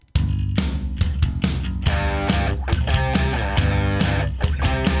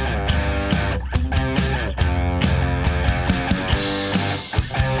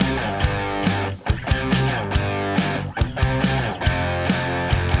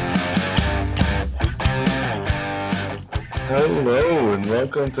Hello and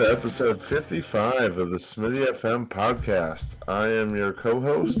welcome to episode 55 of the Smitty FM podcast. I am your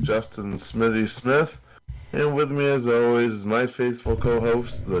co-host, Justin Smitty Smith, and with me as always is my faithful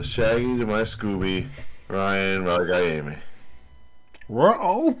co-host, the Shaggy to my Scooby, Ryan Ragayemi.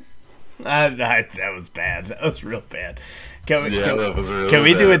 Whoa! That was bad. That was real bad. That was really Can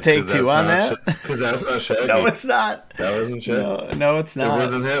we do a take two on that? Because that's not Shaggy. No, it's not. That wasn't Shaggy. No, it's not. It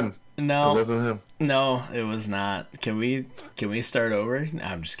wasn't him. No. It wasn't him. No, it was not. Can we start over? No,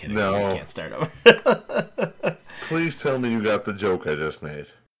 I'm just kidding. No. We can't start over. Please tell me you got the joke I just made.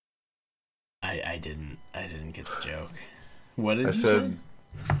 I didn't get the joke. What did you say?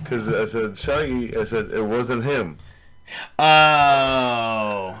 Because I said Shaggy. I said it wasn't him.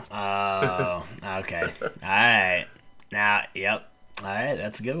 Oh, okay. All right. Now, yep. All right,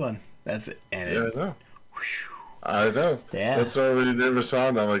 that's a good one. That's it. I know. I know. Yeah. That's already never saw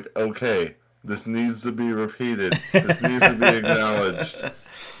it. I'm like, okay, this needs to be repeated. This needs to be acknowledged.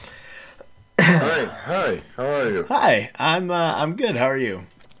 Hi. How are you? Hi. I'm good. How are you?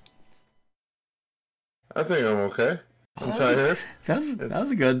 I think I'm okay. I'm tired. That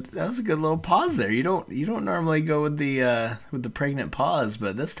was a good little pause there. You don't normally go with the pregnant pause,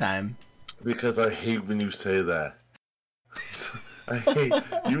 but this time. Because I hate when you say that. I hate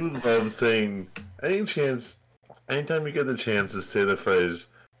you love saying anytime you get the chance to say the phrase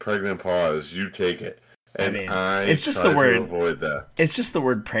pregnant pause, you take it. And it's just the word. To avoid that. It's just the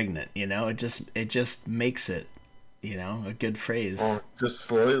word pregnant, It just makes it, a good phrase. Well, just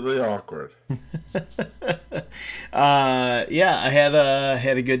slightly awkward. Yeah, I had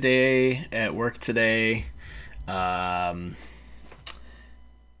a good day at work today.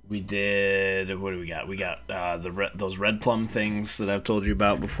 We did. What do we got? We got those red plum things that I've told you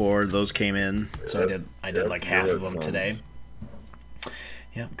about before. Those came in, so I did like half of them today.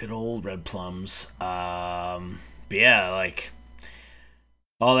 Yep, good old red plums. But yeah, like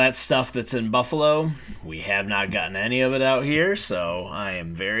all that stuff that's in Buffalo, we have not gotten any of it out here, so I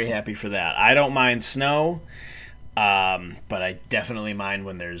am very happy for that. I don't mind snow, but I definitely mind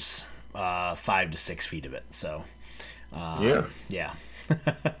when there's 5 to 6 feet of it. So yeah.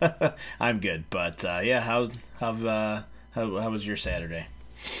 I'm good, but yeah. How was your Saturday?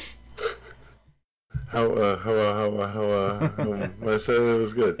 How my Saturday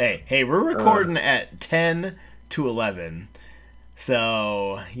was good. Hey, we're recording at 10 to 11,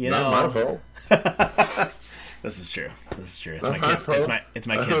 so not my fault. This is true. It's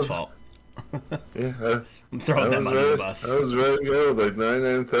my kid's fault. Yeah, I'm throwing them under the bus. I was ready to go like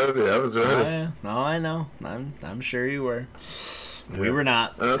 9:30. I was ready. No, I know. I'm sure you were. We were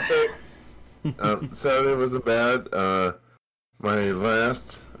not. Saturday wasn't bad. My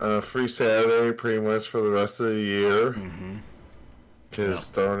last free Saturday pretty much for the rest of the year. Because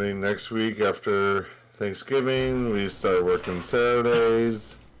starting next week after Thanksgiving, we start working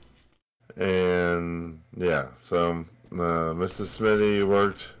Saturdays. And yeah, so Mrs. Smitty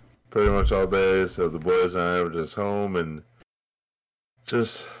worked pretty much all day, so the boys and I were just home and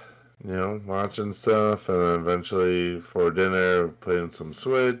just watching stuff, and then eventually for dinner playing some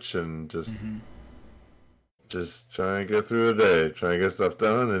Switch and just trying to get through the day, trying to get stuff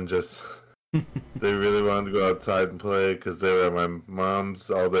done, and just they really wanted to go outside and play because they were at my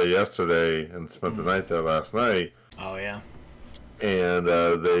mom's all day yesterday and spent the night there last night. Oh yeah. And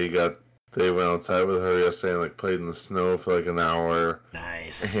they went outside with her yesterday and like played in the snow for like an hour.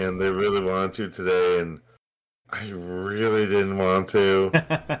 Nice. And they really wanted to today, and I really didn't want to.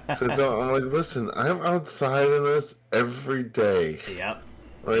 So I'm like, listen, I'm outside in this every day. Yep.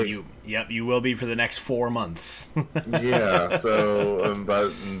 Like, you will be for the next 4 months. Yeah. So, but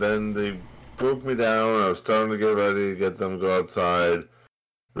then they broke me down. I was starting to get ready to get them to go outside.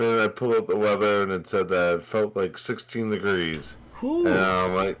 Then I pulled up the weather, and it said that it felt like 16 degrees. Ooh. And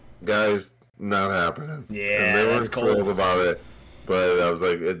I'm like, guys, not happening. Yeah, and they weren't that's cold. thrilled about it. But I was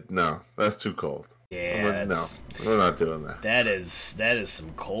like, no, that's too cold. Yeah, like, no, we're not doing that. That is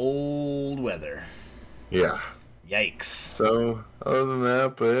some cold weather. Yeah. Yikes. So other than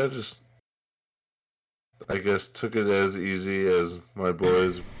that, but yeah, I guess took it as easy as my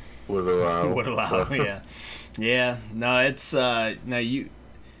boys would allow. Yeah. No, it's now you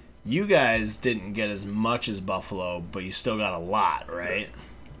guys didn't get as much as Buffalo, but you still got a lot, right?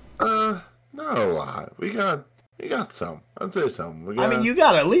 Not a lot. We got some. I'd say some. I mean, you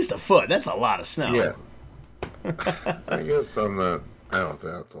got at least a foot. That's a lot of snow. Yeah. I guess I'm not. I don't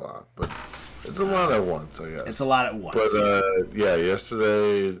think that's a lot, but it's a lot at once. I guess it's a lot at once. But yeah,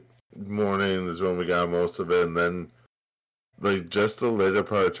 yesterday morning is when we got most of it, and then like just the later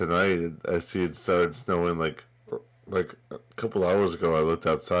part of tonight, I see it started snowing. Like a couple hours ago, I looked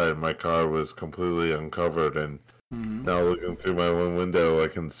outside, and my car was completely uncovered, and Now looking through my one window, I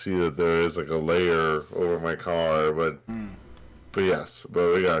can see that there is like a layer over my car, but yes,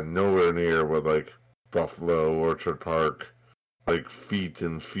 but we got nowhere near with like Buffalo, Orchard Park, like feet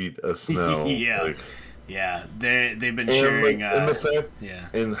and feet of snow. Yeah. Like, yeah, they've been sharing. Like, and the fact, yeah,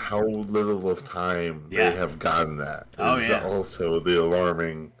 in how little of time they have gotten that is also the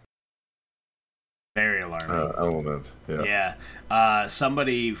alarming. Very alarming element. Yeah. Yeah.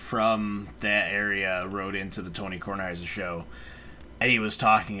 Somebody from that area wrote into the Tony Kornheiser show, and he was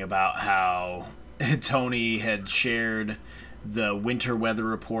talking about how Tony had shared the winter weather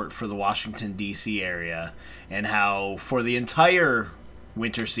report for the Washington, D.C. area, and how for the entire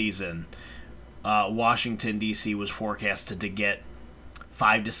winter season, Washington, D.C. was forecasted to get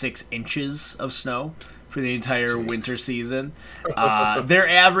 5 to 6 inches of snow for the entire winter season. Their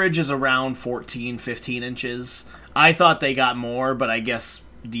average is around 14, 15 inches. I thought they got more, but I guess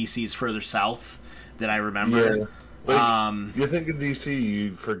DC's further south than I remember. Yeah. Like, you think of DC,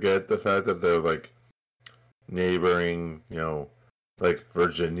 you forget the fact that they're like neighboring, like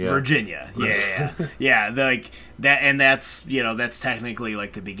Virginia. Yeah. Like that, and that's that's technically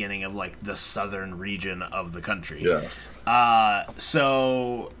like the beginning of like the southern region of the country. Yes.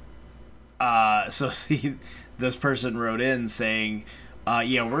 So see, this person wrote in saying,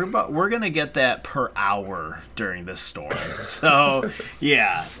 we're gonna get that per hour during this storm. So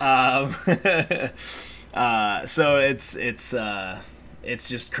yeah, so it's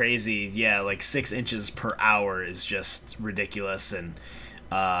just crazy. Yeah, like 6 inches per hour is just ridiculous. And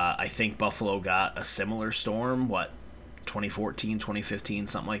I think Buffalo got a similar storm, 2014, 2015,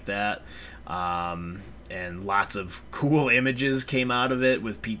 something like that. And lots of cool images came out of it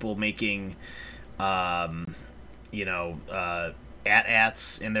with people making,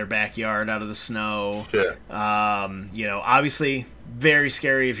 at-ats in their backyard out of the snow. Yeah. Obviously very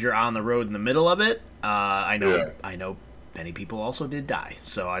scary if you're on the road in the middle of it. I know many people also did die,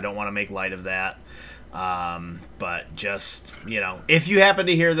 so I don't want to make light of that. But just, if you happen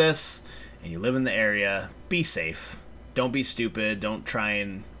to hear this and you live in the area, be safe. Don't be stupid. Don't try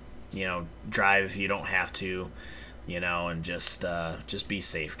and drive if you don't have to, and just be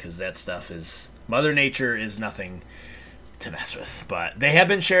safe, because that stuff Mother Nature is nothing to mess with. But they have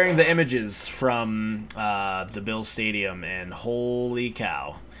been sharing the images from the Bills Stadium, and holy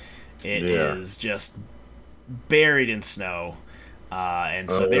cow, it is just buried in snow. And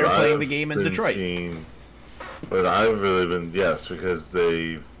so they're playing the game in Detroit. But I've really been, because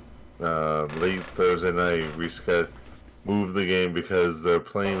they late Thursday night moved the game because they're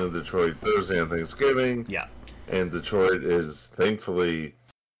playing in Detroit Thursday on Thanksgiving. Yeah. And Detroit is thankfully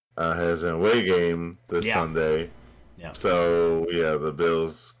has an away game this Sunday. Yeah. So the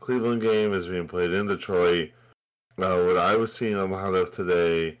Bills Cleveland game is being played in Detroit. What I was seeing a lot of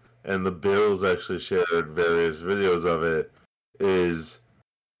today, and the Bills actually shared various videos of it, is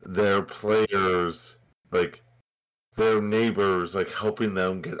their players, like their neighbors, like helping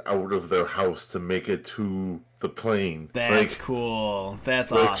them get out of their house to make it to the plane. That's cool.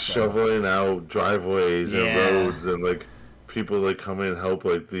 That's awesome. Shoveling out driveways and roads, and like people like come in and help,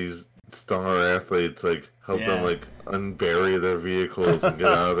 like these star athletes, like help them like unbury their vehicles and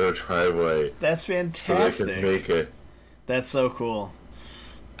get out of their driveway. That's fantastic. So they can make it. That's so cool.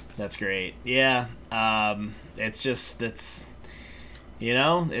 That's great. Yeah. It's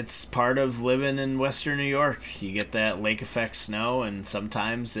part of living in Western New York. You get that lake effect snow, and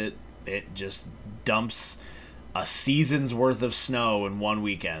sometimes it just dumps a season's worth of snow in one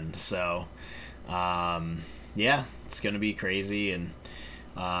weekend. So, it's going to be crazy. And,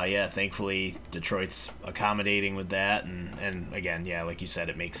 thankfully Detroit's accommodating with that. And again, like you said,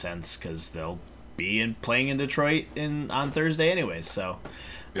 it makes sense because they'll be playing in Detroit on Thursday anyways. So,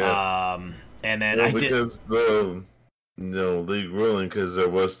 and then because the league ruling, because there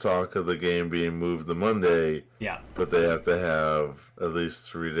was talk of the game being moved to Monday. Yeah. But they have to have at least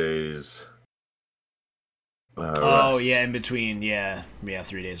 3 days. Rest. In between,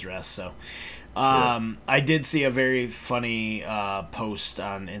 3 days rest. So, I did see a very funny post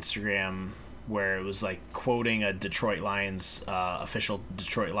on Instagram where it was like quoting a Detroit Lions official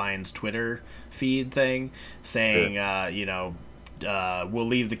Detroit Lions Twitter feed thing, saying, we'll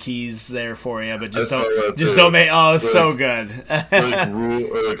leave the keys there for you, but just don't make. Oh, it's so good. Like rule,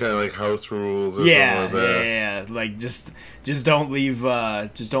 or kind of like house rules. Or something like that. Yeah. Like just don't leave.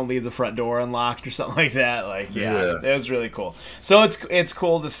 Just don't leave the front door unlocked or something like that. Like, it was really cool. So it's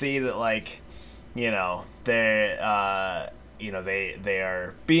cool to see that, like, they they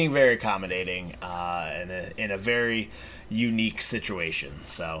are being very accommodating in a very unique situation.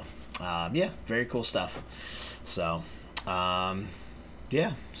 So very cool stuff. So.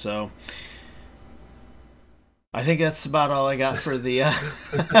 So I think that's about all I got for the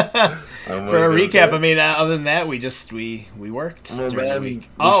for a recap. I mean, other than that, we worked during the week.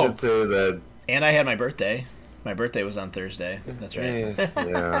 Should say that. And I had my birthday. My birthday was on Thursday. That's right.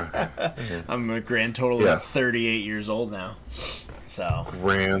 Yeah. I'm a grand total of 38 years old now. So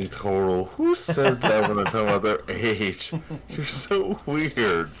grand total. Who says that when they're talking about their age? You're so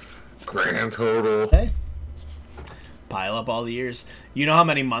weird. Grand total. Hey. Pile up all the years. You know how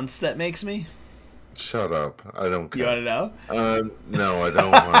many months that makes me? Shut up. I don't care. You want to know? No, I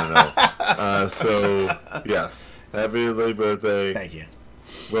don't want to know. So, yes. Happy late birthday. Thank you.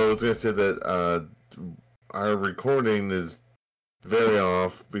 Well, I was going to say that our recording is very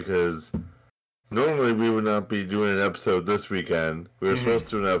off because normally we would not be doing an episode this weekend. We were supposed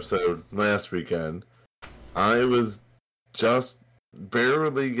to do an episode last weekend. I was just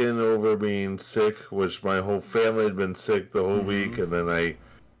barely getting over being sick, which my whole family had been sick the whole week, and then I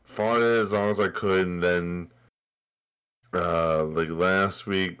fought it as long as I could, and then like last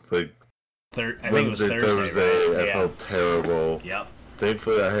week, like I think it was Thursday, right? I felt terrible. Yep.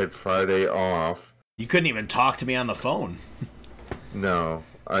 Thankfully, I had Friday off. You couldn't even talk to me on the phone. No,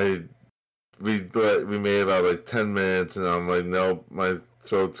 we made about like 10 minutes, and I'm like, nope, my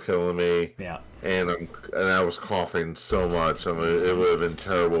throat's killing me. Yeah. And I was coughing so much. I mean, it would have been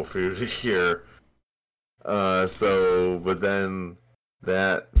terrible for you to hear. But then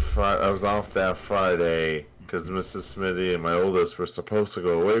I was off that Friday because Mrs. Smitty and my oldest were supposed to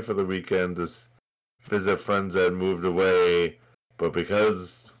go away for the weekend to visit friends that had moved away, but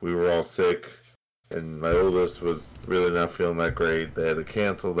because we were all sick and my oldest was really not feeling that great, they had to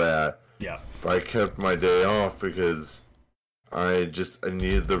cancel that. Yeah. But I kept my day off because I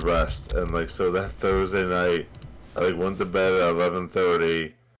needed the rest, and so that Thursday night, I went to bed at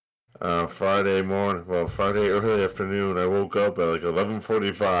 11:30. Friday early afternoon, I woke up at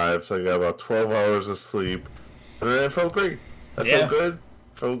 11:45, so I got about 12 hours of sleep, and then I felt great. I felt good,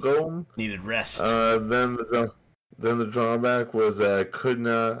 felt golden. Needed rest. Then the drawback was that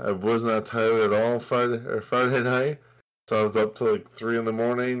I was not tired at all Friday night, so I was up till 3 in the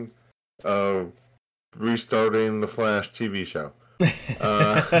morning. Restarting the Flash TV show.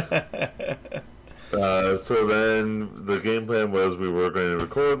 So then the game plan was we were going to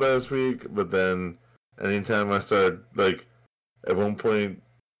record last week, but then anytime I started, at one point,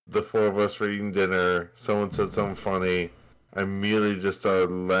 the four of us were eating dinner, someone said something funny, I immediately just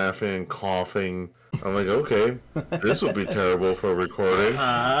started laughing and coughing. I'm like, okay, this will be terrible for recording.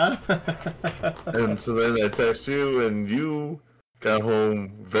 And so then I text you, and you got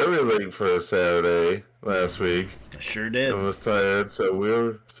home very late for a Saturday last week. I sure did. And was tired, so we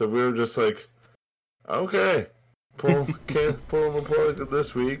were just like, okay, can't pull the plug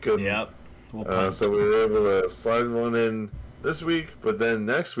this week. And, yep. So we were able to slide one in this week, but then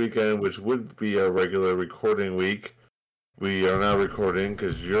next weekend, which would be our regular recording week, we are not recording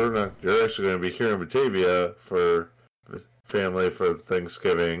because you're actually going to be here in Batavia for family for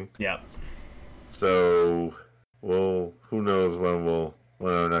Thanksgiving. Yep. So who knows when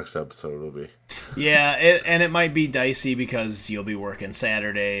our next episode will be. Yeah, it might be dicey because you'll be working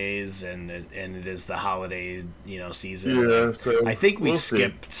Saturdays and it is the holiday, season. Yeah, so I think we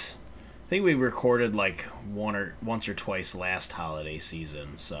skipped. See. I think we recorded once or twice last holiday season.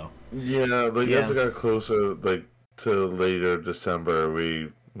 So yeah, as it got closer, to later December,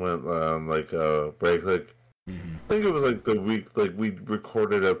 we went on a break. I think it was the week, we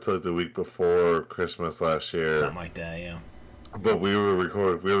recorded up to the week before Christmas last year. Something like that, yeah. But we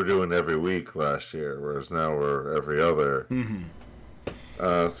were doing every week last year, whereas now we're every other.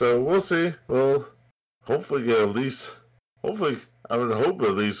 So we'll see. We'll hopefully get I would hope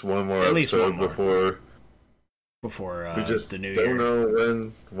at least one more episode before we just the new don't year.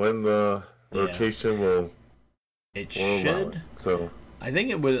 know when the rotation will. It should. So I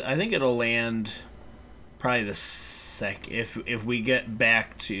think it'll land probably if we get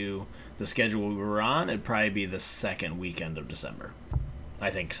back to the schedule we were on, it'd probably be the second weekend of December. I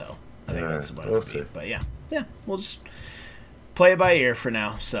think so. I think that's what it'll be. But yeah, we'll just play it by ear for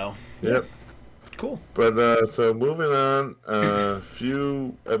now. So yep, cool. But so moving on, a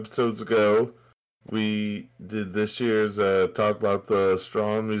few episodes ago, we did this year's talk about the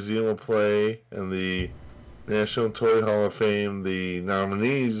Strawn Museum of Play and the National Toy Hall of Fame, the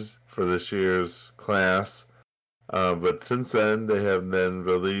nominees for this year's class. But since then, they have then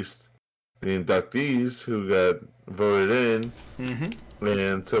released the inductees who got voted in.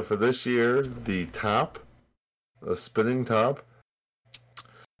 And so for this year, the spinning top,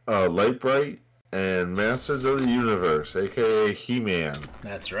 Light-Brite, and Masters of the Universe, aka He-Man.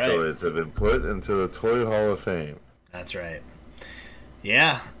 That's right. Toys have been put into the Toy Hall of Fame. That's right.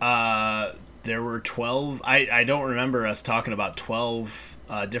 Yeah. there were 12. I don't remember us talking about 12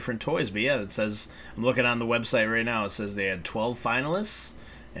 different toys, but yeah, it says, I'm looking on the website right now, it says they had 12 finalists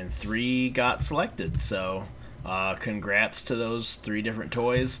and 3 got selected. So congrats to those 3 different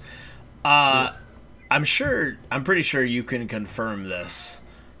toys. I'm pretty sure you can confirm this.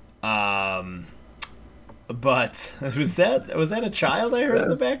 But was that a child I heard in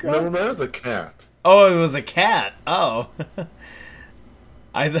the background? No, that was a cat. Oh, it was a cat. Oh.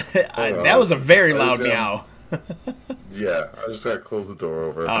 That was a very loud meow. Yeah, I just gotta close the door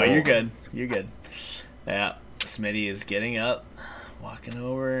over. Oh, you're good. You're good. Yeah, Smitty is getting up, walking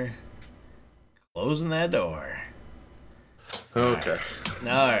over, closing that door. Okay. All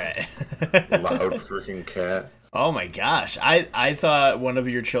right. Loud freaking cat. Oh my gosh. I thought one of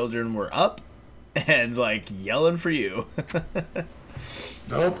your children were up and like yelling for you.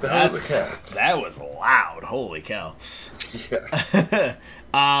 Nope, that was a cat. That was loud. Holy cow. Yeah.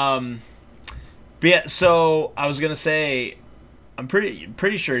 But yeah, so I was gonna say, I'm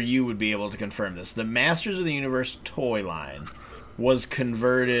pretty sure you would be able to confirm this. The Masters of the Universe toy line was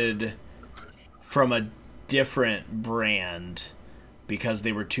converted from a different brand because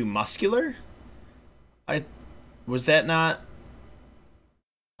they were too muscular. Was that not?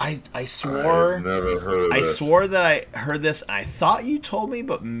 I swore. I've never heard of I this. swore that I heard this. I thought you told me,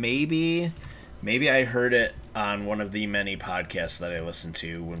 but maybe I heard it on one of the many podcasts that I listen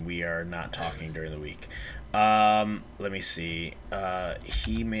to when we are not talking during the week. Let me see.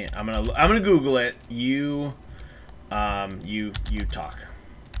 He-Man. I'm gonna Google it. You talk.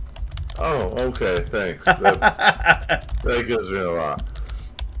 Oh, okay. Thanks. That gives me a lot.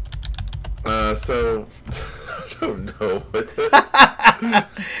 So I don't know what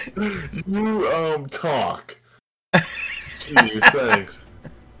you talk. Jeez, thanks.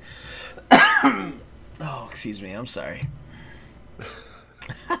 Oh, excuse me. I'm sorry.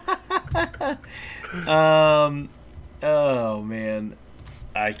 Oh man,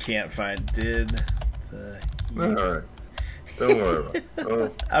 I can't find. All right. Don't worry about it.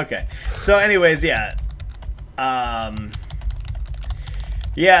 Oh. Okay. So, anyways, yeah.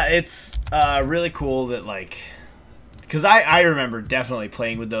 Yeah, it's really cool that, like, because I remember definitely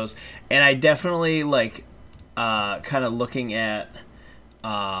playing with those, and I definitely, like, kind of looking at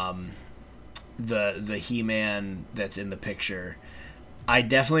the He-Man that's in the picture. I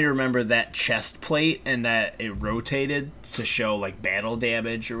definitely remember that chest plate and that it rotated to show, like, battle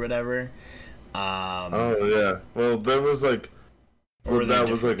damage or whatever. Oh, yeah. Well, there was, like... Well, that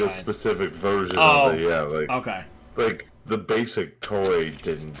was, like, a specific version of it, yeah. Like, okay. Like, the basic toy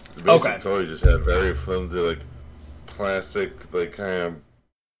didn't... The basic toy just had very flimsy, like, plastic, like, kind of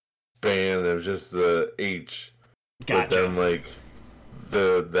band. It was just the H. Gotcha. But then, like,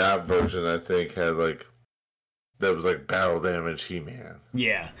 that version, I think, had, like... That was, like, battle damage He-Man.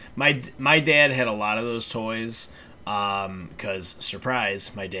 Yeah. My dad had a lot of those toys. Because,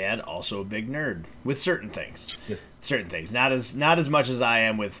 surprise, my dad also a big nerd with certain things. Certain things. Not as much as I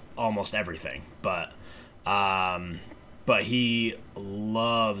am with almost everything, but he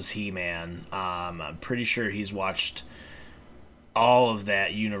loves He-Man. I'm pretty sure he's watched all of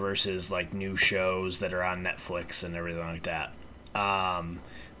that universe's like new shows that are on Netflix and everything like that.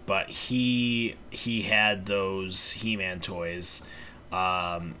 But he had those He-Man toys.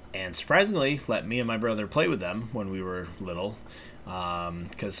 And surprisingly, let me and my brother play with them when we were little,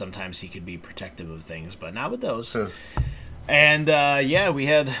 because sometimes he could be protective of things, but not with those. And yeah, we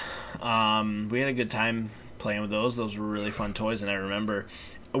had a good time playing with those. Those were really fun toys, and I remember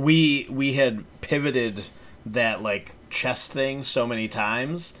we had pivoted that like chest thing so many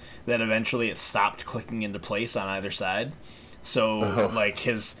times that eventually it stopped clicking into place on either side. So like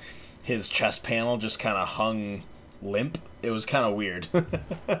his chest panel just kind of hung limp. It was kind of weird.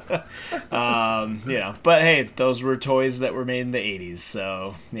 But hey, those were toys that were made in the 80s,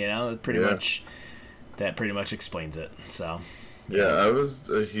 so it pretty much explains it. So yeah, I was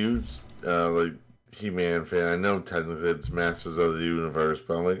a huge like He-Man fan. I know technically it's Masters of the Universe,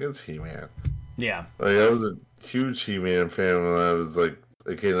 but I'm like, it's He-Man. Yeah, like I was a huge He-Man fan when I was like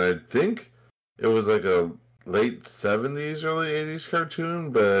a kid. I think it was like a late 70s, early 80s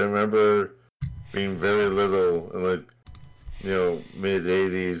cartoon, but I remember being very little and like mid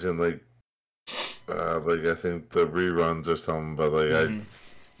 80s and like I think the reruns or something, but like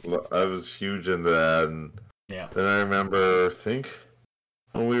I was huge into that. And then I remember, I think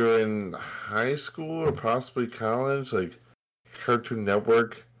when we were in high school or possibly college, like Cartoon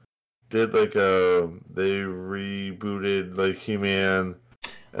Network did like they rebooted like He-Man,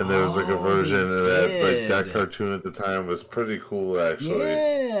 and there was like a version of that cartoon at the time was pretty cool actually.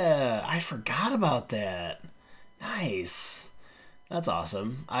 Yeah, I forgot about that. Nice. That's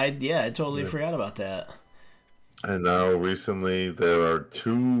awesome. I totally forgot about that. And now recently there are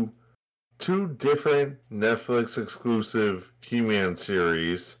two different Netflix exclusive He-Man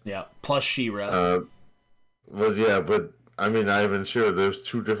series. Yeah, plus She-Ra. But I mean, not even sure. There's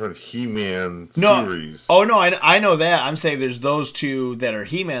two different He-Man series. Oh no, I know that. I'm saying there's those two that are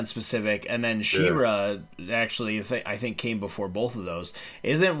He-Man specific, and then She-Ra actually I think came before both of those.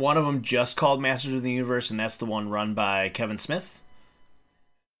 Isn't one of them just called Masters of the Universe, and that's the one run by Kevin Smith?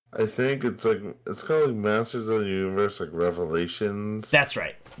 I think it's called like Masters of the Universe, like Revelations. That's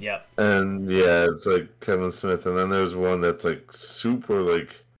right. Yep. And yeah, it's like Kevin Smith, and then there's one that's like super like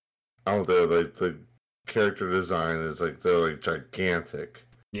out there, like the character design is like they're like gigantic.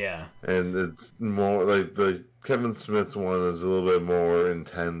 Yeah. And it's more like the Kevin Smith one is a little bit more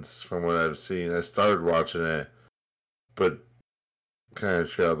intense from what I've seen. I started watching it, but kind of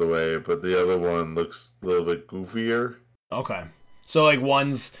trailed away. But the other one looks a little bit goofier. Okay. So like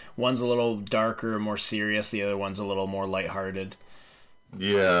one's a little darker and more serious, the other one's a little more lighthearted.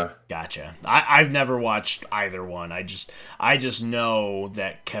 Yeah. Gotcha. I've never watched either one. I just know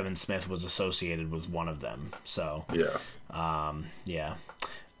that Kevin Smith was associated with one of them. So yeah.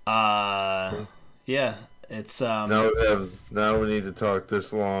 Yeah. It's now we need to talk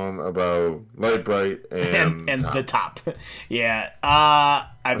this long about Light-Brite and Top. The Top. Yeah.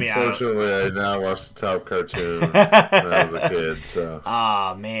 Unfortunately, I now watched the Top cartoon when I was a kid. So.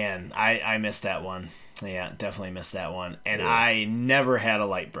 Man, I missed that one. Yeah, definitely missed that one. And I never had a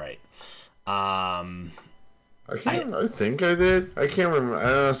Light-Brite. I think I did. I can't remember.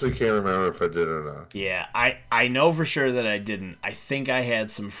 I honestly can't remember if I did or not. Yeah, I know for sure that I didn't. I think I had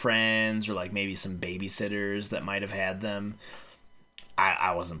some friends or like maybe some babysitters that might have had them.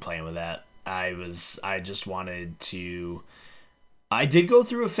 I wasn't playing with that. I just wanted to. I did go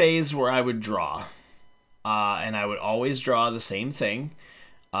through a phase where I would draw, and I would always draw the same thing,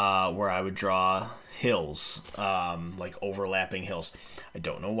 where I would draw hills, like overlapping hills. I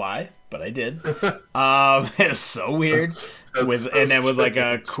don't know why, but I did. It was so weird. With like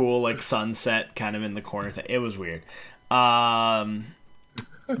a cool like sunset kind of in the corner thing. It was weird. But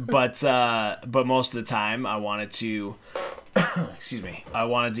most of the time I wanted to excuse me. I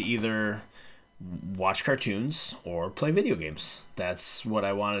wanted to either watch cartoons or play video games. That's what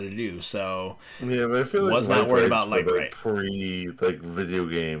I wanted to do. So yeah, but I feel like was not worried about Light-Brite. Pre video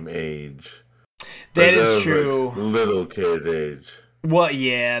game age. That is true. Like little kid age. Well,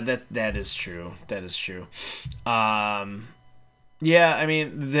 yeah, that is true. That is true. Yeah, I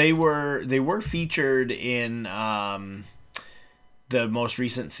mean they were featured in the most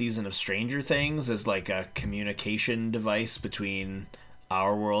recent season of Stranger Things as like a communication device between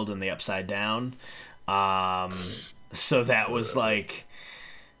our world and the Upside Down. So that was like,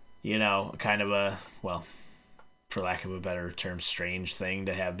 kind of a, well, for lack of a better term, strange thing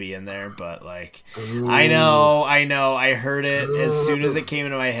to have be in there. But like, ooh. I know. I heard it as soon as it came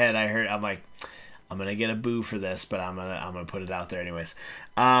into my head. I'm like, I'm gonna get a boo for this, but I'm gonna put it out there anyways.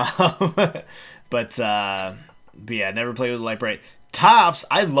 But yeah, never played with Light-Brite. Tops,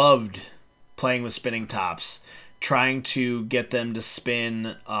 I loved playing with spinning tops, trying to get them to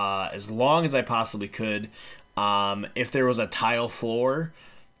spin as long as I possibly could. If there was a tile floor,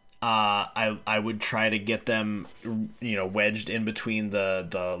 I would try to get them, wedged in between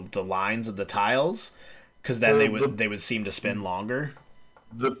the lines of the tiles, because then they would seem to spin longer.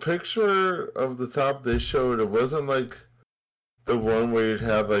 The picture of the top they showed, it wasn't like the one where you'd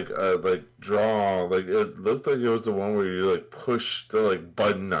have like draw, like it looked like it was the one where you like push the like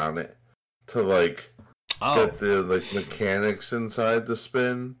button on it to like get the like mechanics inside the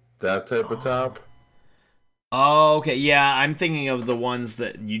spin, that type of top. Oh, okay. Yeah, I'm thinking of the ones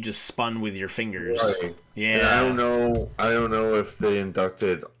that you just spun with your fingers. Right. Yeah. And I don't know if they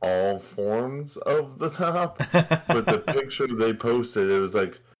inducted all forms of the top, but the picture they posted, it was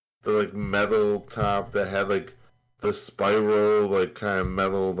like the like metal top that had like the spiral like kind of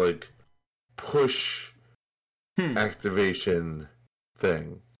metal like push activation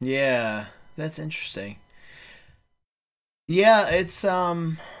thing. Yeah, that's interesting. Yeah, it's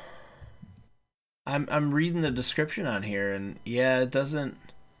I'm reading the description on here, and yeah, it doesn't.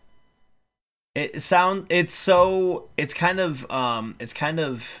 It's kind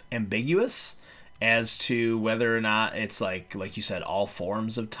of ambiguous as to whether or not it's like you said, all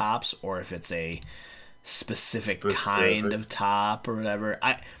forms of tops, or if it's a specific kind of top or whatever.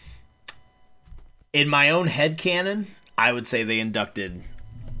 In my own headcanon, I would say they inducted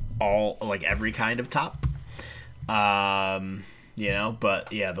all, like, every kind of top. But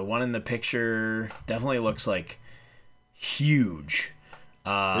yeah, the one in the picture definitely looks like huge.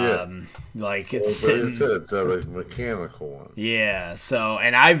 Like it's sitting. Like I said, it's a like mechanical one. Yeah. So,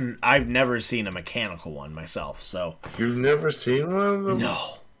 and I've never seen a mechanical one myself. So you've never seen one of them?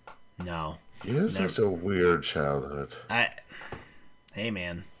 No. You had such a weird childhood. Hey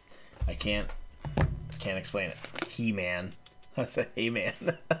man, I can't explain it. He-Man. I said, hey man.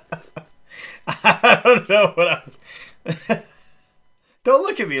 I don't know what I was. Don't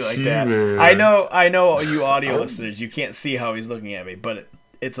look at me like that. I know you audio listeners, you can't see how he's looking at me, but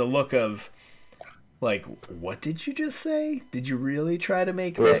it's a look of like, what did you just say? Did you really try to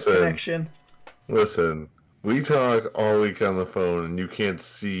make that connection? Listen, we talk all week on the phone and you can't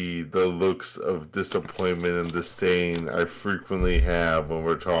see the looks of disappointment and disdain I frequently have when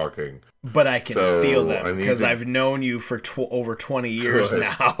we're talking. But I can feel them because I've known you for over 20 years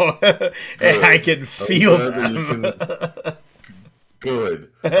now. And I can feel them.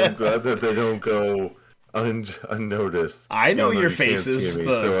 Good. I'm glad that they don't go unnoticed. I know your faces.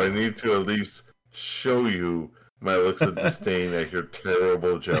 So I need to at least show you my looks of disdain at your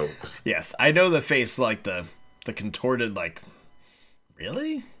terrible jokes. Yes, I know the face, like the contorted, like,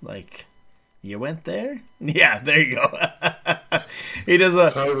 really? Like, you went there? Yeah, there you go. He does a...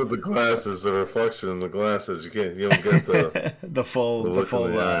 It's hard with the glasses, the reflection in the glasses. You don't get the full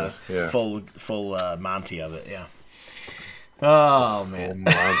Monty of it, yeah. Oh man,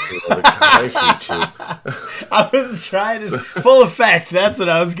 I hate you. I was trying to full effect. That's what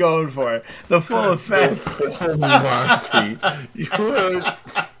I was going for. The full effect. Oh, Monty, you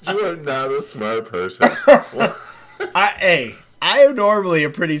are not a smart person. I am normally a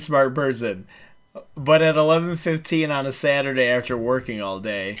pretty smart person, but at 11:15 on a Saturday after working all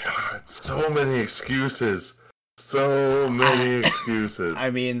day, God, so many excuses. So many excuses. I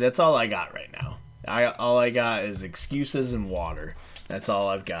mean, that's all I got right now. All I got is excuses and water. That's all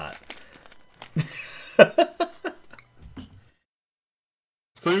I've got.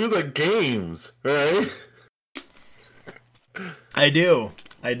 So you like games, right? I do.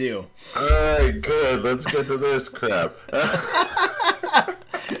 Alright, good. Let's get to this crap.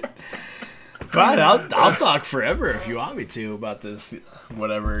 But I'll talk forever if you want me to about this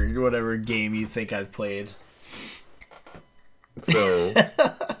whatever game you think I've played. So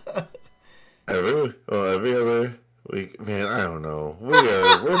every other week, man, I don't know.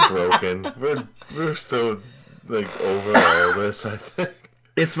 We're broken. We're so like over all this. I think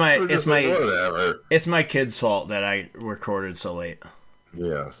it's whatever. It's my kid's fault that I recorded so late.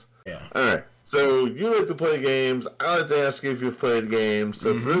 Yes. Yeah. All right. So you like to play games. I like to ask you if you've played games.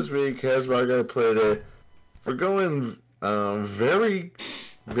 So for this week, Hasbro got played it. We're going very,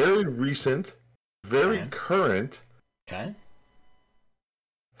 very recent, very current. Okay.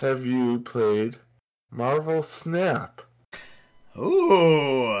 Have you played Marvel Snap?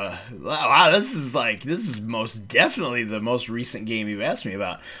 Ooh, wow! This is most definitely the most recent game you've asked me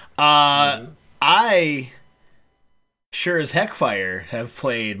about. I sure as heck fire have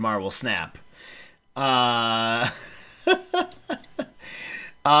played Marvel Snap. Marvel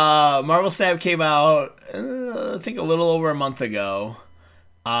Snap came out, I think, a little over a month ago.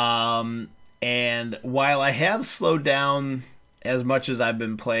 And while I have slowed down as much as I've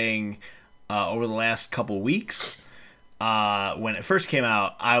been playing over the last couple weeks, when it first came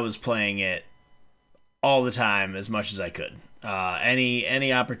out, I was playing it all the time as much as I could.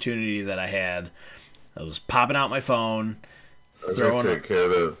 Any opportunity that I had, I was popping out my phone, throwing take care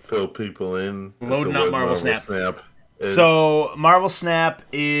to fill people in, loading up Marvel Snap. So Marvel Snap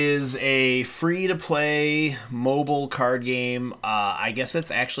is a free-to-play mobile card game. I guess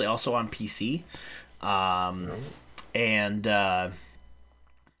it's actually also on PC. And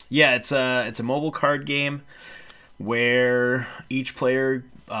it's a mobile card game where each player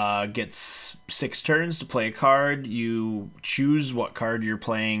gets 6 turns to play a card. You choose what card you're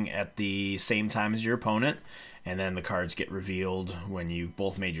playing at the same time as your opponent, and then the cards get revealed when you've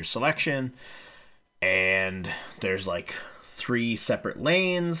both made your selection. And there's like 3 separate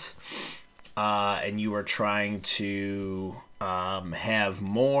lanes, and you are trying to have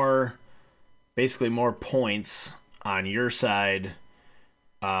more points on your side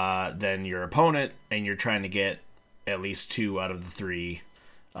than your opponent, and you're trying to get at least 2 out of the 3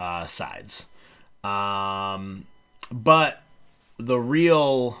 sides. But the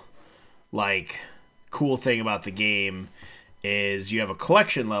real cool thing about the game is you have a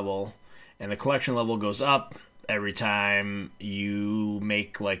collection level, and the collection level goes up every time you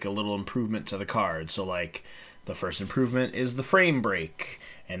make a little improvement to the card. So the first improvement is the frame break,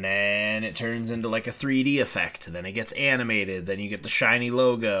 and then it turns into a 3D effect. Then it gets animated. Then you get the shiny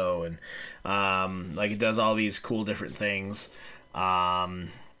logo, and it does all these cool different things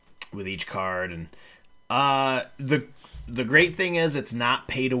with each card. And The great thing is it's not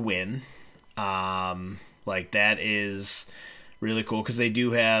pay to win. Like that is really cool because they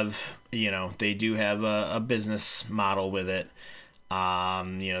do have a business model with it. They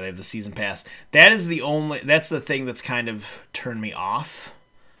have the season pass. That's the thing that's kind of turned me off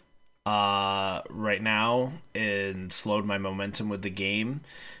right now and slowed my momentum with the game,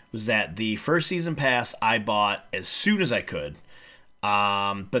 was that the first season pass I bought as soon as I could.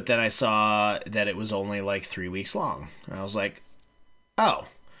 But then I saw that it was only like 3 weeks long. And I was like, oh,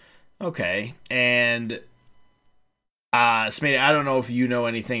 okay. And Smitty, I don't know if you know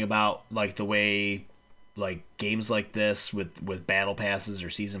anything about like the way like games like this with battle passes or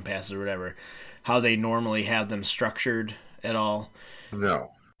season passes or whatever, how they normally have them structured at all. No.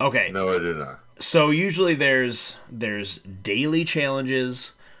 Okay. No, I do not. So usually there's daily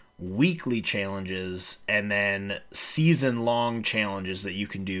challenges, weekly challenges, and then season-long challenges that you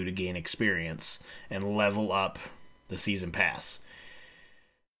can do to gain experience and level up the season pass.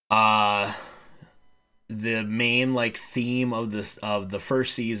 The main like theme of the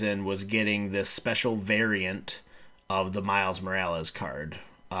first season was getting this special variant of the Miles Morales card,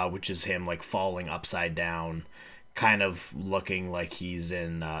 which is him like falling upside down, kind of looking like he's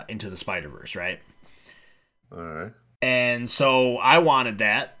in Into the Spider-Verse, right? All right. And so I wanted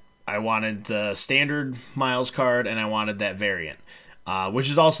that. I wanted the standard Miles card, and I wanted that variant. Which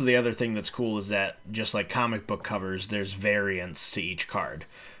is also the other thing that's cool, is that just like comic book covers, there's variants to each card.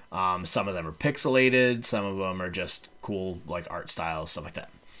 Some of them are pixelated, some of them are just cool like art styles, stuff like that.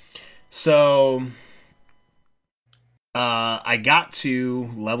 So I got to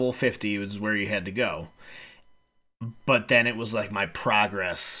level 50, which is where you had to go. But then it was like my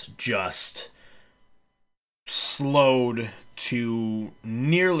progress just slowed to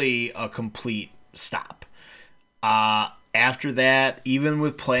nearly a complete stop. After that, even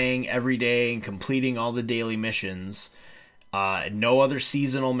with playing every day and completing all the daily missions, no other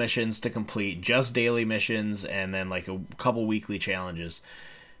seasonal missions to complete, just daily missions and then like a couple weekly challenges,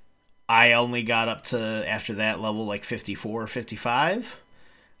 I only got up to, after that, level like 54 or 55.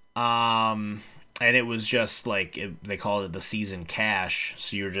 And it was just like, they called it the season cash,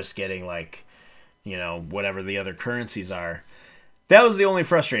 so you're just getting like, whatever the other currencies are. That was the only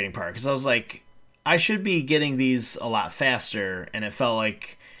frustrating part, because I was like, I should be getting these a lot faster, and it felt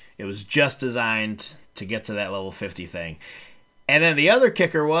like it was just designed to get to that level 50 thing. And then the other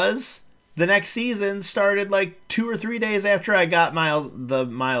kicker was, the next season started like 2 or 3 days after I got the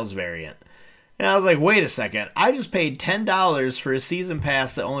Miles variant. And I was like, wait a second, I just paid $10 for a season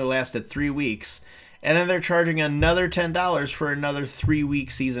pass that only lasted 3 weeks, and then they're charging another $10 for another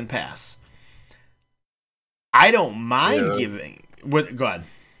 3-week season pass. I don't mind giving... Go ahead.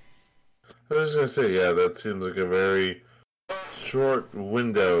 I was going to say, that seems like a very short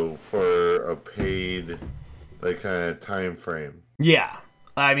window for a paid like kind of time frame. Yeah.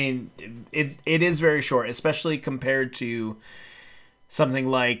 I mean, it is very short, especially compared to something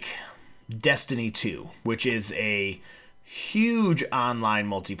like Destiny 2, which is a huge online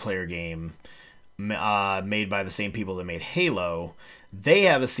multiplayer game made by the same people that made Halo. They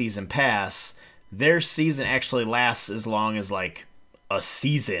have a season pass. Their season actually lasts as long as like a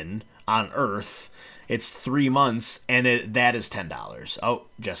season on Earth. It's 3 months, and that is $10. Oh,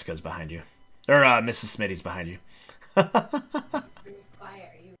 Jessica's behind you. Or Mrs. Smitty's behind you.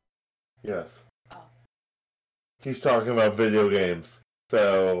 Yes. Oh. He's talking about video games,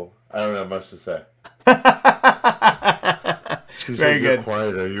 so I don't have much to say. She's very like, good. You're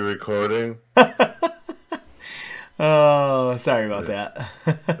quiet. Are you recording? Oh, sorry about that.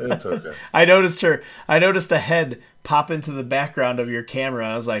 It's okay. I noticed a head pop into the background of your camera,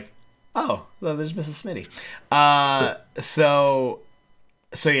 and I was like, oh, well, there's Mrs. Smitty. So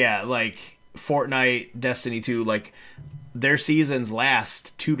yeah, like Fortnite, Destiny 2, like their seasons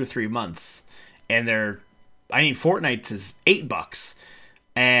last 2 to 3 months, and Fortnite's is $8,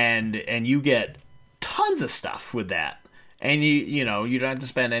 and you get tons of stuff with that, and you don't have to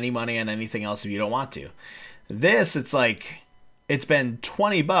spend any money on anything else if you don't want to. This, it's like, it's been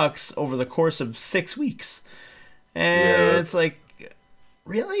 $20 over the course of 6 weeks. And it's like,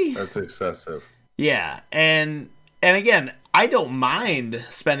 really? That's excessive. Yeah. And again, I don't mind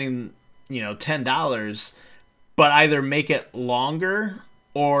spending, $10, but either make it longer,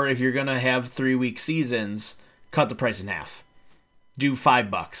 or if you're going to have 3-week seasons, cut the price in half. Do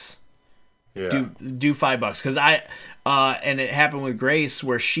 $5. Yeah. Do $5. Because and it happened with Grace,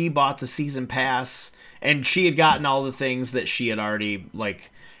 where she bought the season pass, and she had gotten all the things that she had already,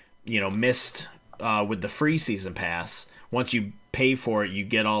 missed with the free season pass. Once you pay for it, you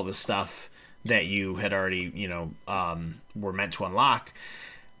get all the stuff that you had already, were meant to unlock.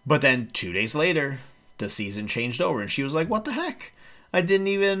 But then 2 days later, the season changed over, and she was like, "What the heck? I didn't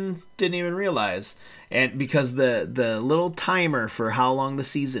even realize." And because the little timer for how long the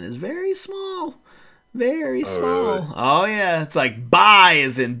season is very small. Very small. Really? Oh yeah, it's like buy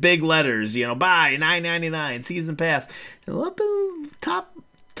is in big letters, buy $9.99 season pass. And up in the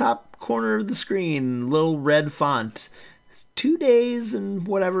top corner of the screen, little red font. 2 days and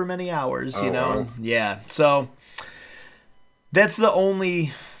whatever many hours, Wow. Yeah. So that's the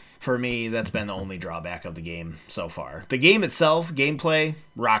only, for me, that's been the only drawback of the game so far. The game itself, gameplay,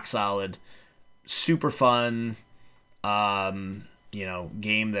 rock solid, super fun.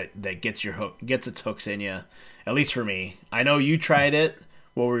 Game that gets its hooks in you. At least for me. I know you tried it.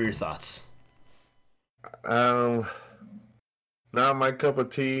 What were your thoughts? Not my cup of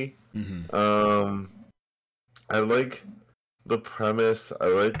tea. Mm-hmm. I like the premise. I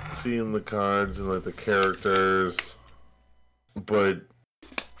like seeing the cards and like the characters, but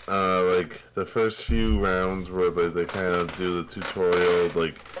like the first few rounds where they kind of do the tutorial,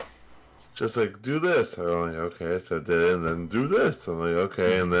 like just like do this. I'm like, okay, so I did it, and then do this. I'm like,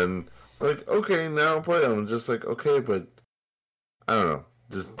 okay, and then like, okay, now I'm playing. I'm just like, okay, but I don't know,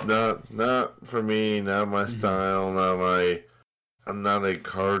 just not for me, not my style, not my. I'm not a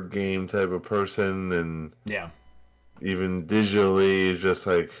card game type of person, and yeah, even digitally, just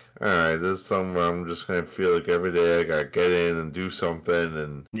like, all right, this is something where I'm just gonna feel like every day I gotta get in and do something,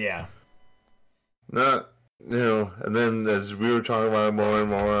 and yeah, not, And then as we were talking about it more and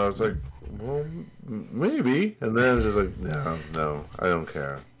more, I was like, well, maybe, and then I was just like, no, I don't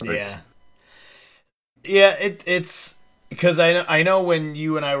care. Like, yeah. It's because I know when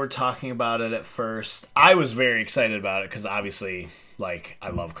you and I were talking about it at first, I was very excited about it because obviously, like, I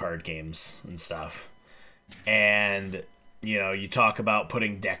love card games and stuff. And you talk about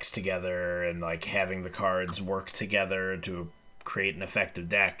putting decks together and like having the cards work together to create an effective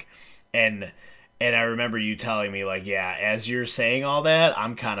deck, and I remember you telling me like, yeah, as you're saying all that,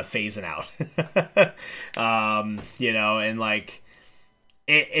 I'm kind of phasing out. And like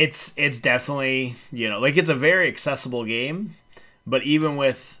it's definitely, like, it's a very accessible game, but even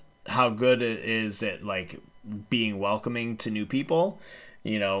with how good it is at like being welcoming to new people,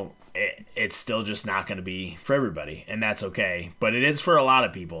 it's still just not going to be for everybody, and that's okay. But it is for a lot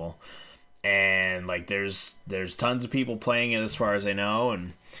of people, and like there's tons of people playing it as far as I know,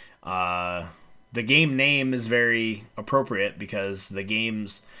 and the game name is very appropriate because the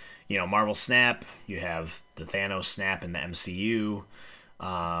game's, Marvel Snap, you have the Thanos Snap in the MCU,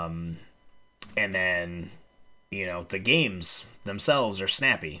 and then the games themselves are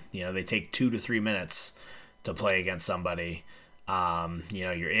snappy. They take 2 to 3 minutes to play against somebody.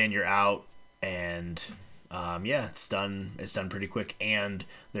 You're in, you're out, and it's done pretty quick, and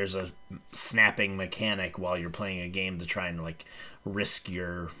there's a snapping mechanic while you're playing a game to try and like risk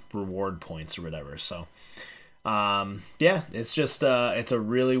your reward points or whatever. So it's just it's a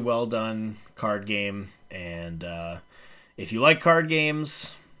really well done card game, and if you like card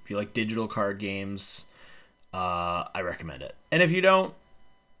games, if you like digital card games, I recommend it. And if you don't,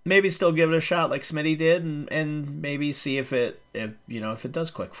 maybe still give it a shot like Smitty did, and maybe see if it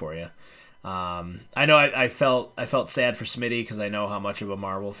does click for you. I know I felt sad for Smitty because I know how much of a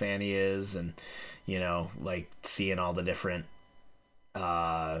Marvel fan he is, and like seeing all the different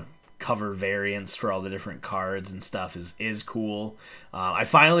cover variants for all the different cards and stuff is cool. I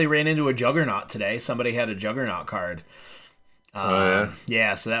finally ran into a Juggernaut today. Somebody had a Juggernaut card.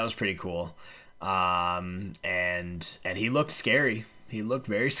 Yeah, so that was pretty cool. And he looked scary. He looked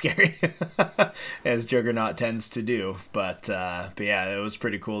very scary, as Juggernaut tends to do. But yeah, it was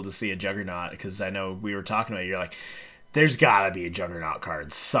pretty cool to see a Juggernaut, because I know we were talking about it, you're like, there's got to be a Juggernaut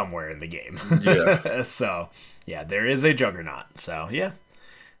card somewhere in the game. Yeah. So, yeah, there is a Juggernaut. So, yeah,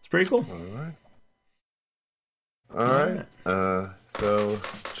 it's pretty cool. All right. So,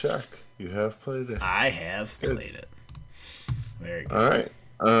 check. You have played it. I have played it. Very good. All right.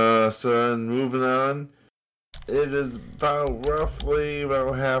 So, then moving on. It is roughly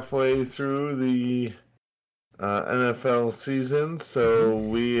about halfway through the NFL season, so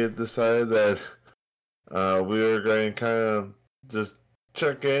we had decided that we were going to kind of just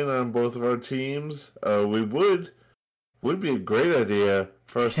check in on both of our teams. Would be a great idea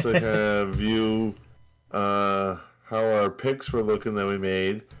for us to kind of view how our picks were looking that we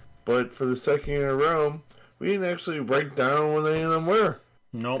made, but for the second year in a row, we didn't actually write down what any of them were.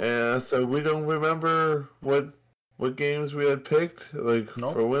 Nope. So we don't remember what games we had picked, like,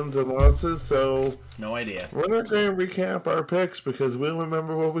 nope, for wins and losses. So no idea. We're not going to recap our picks because we don't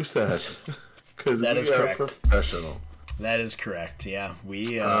remember what we said. Because that is correct. Professional. That is correct. Yeah,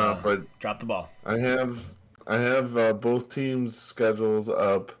 we but dropped the ball. I have both teams' schedules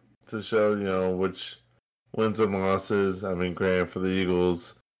up to show which wins and losses. I mean, granted, for the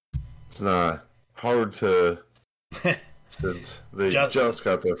Eagles, it's not hard to since they just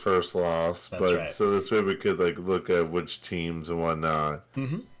got their first loss. But right. So this way we could look at which teams and whatnot.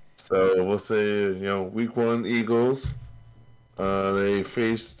 Mm-hmm. So we'll say week 1 Eagles. They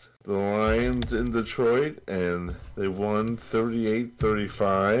faced the Lions in Detroit and they won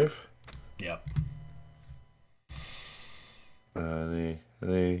 38-35. Yep.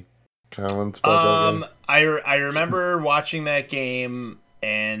 Any comments about that game? I remember watching that game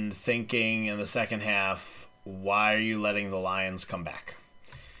and thinking in the second half, why are you letting the Lions come back?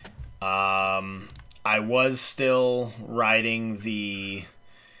 I was still riding the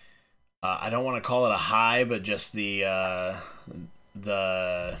I don't want to call it a high, but just the I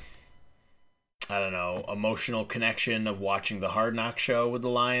don't know, emotional connection of watching the Hard Knocks show with the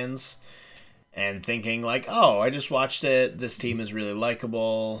Lions and thinking I just watched it. This team is really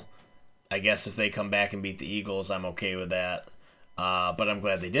likable. I guess if they come back and beat the Eagles, I'm okay with that. But I'm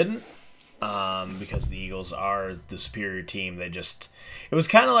glad they didn't, because the Eagles are the superior team. It was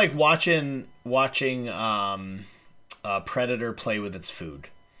kind of like watching a predator play with its food.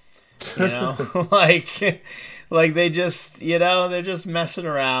 Like they just, they're just messing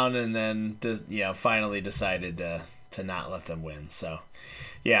around, and then finally decided to not let them win. So,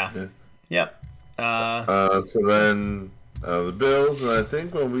 yeah. Yep. So then the Bills, and I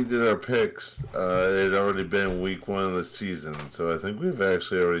think when we did our picks, it had already been week 1 of the season. So I think we've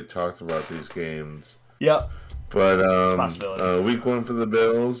actually already talked about these games. Yep. But week 1 for the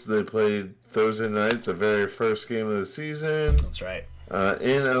Bills, they played Thursday night, the very first game of the season. That's right.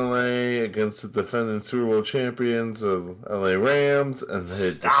 In LA against the defending Super Bowl champions of LA Rams, and they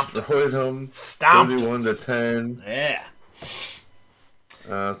destroyed them 31-10. Yeah.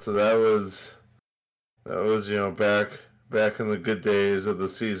 So that was back in the good days of the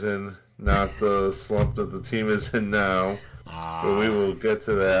season, not the slump that the team is in now. But we will get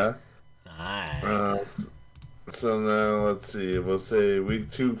to that. Nice. So now let's see. We'll say week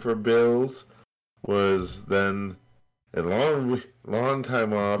 2 for Bills was then a long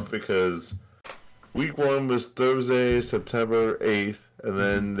time off, because week 1 was Thursday, September 8th, and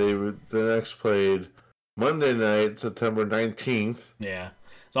then the next played Monday night, September 19th. Yeah.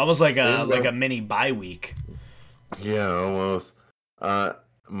 It's almost like a mini bye week. Yeah, almost.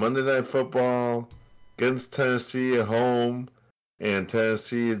 Monday Night Football against Tennessee at home, and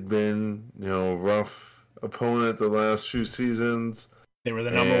Tennessee had been, rough opponent the last few seasons. They were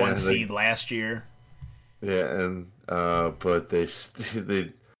the number 1 seed last year. Yeah, and but they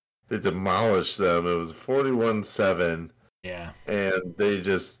demolished them. It was 41-7. Yeah. And they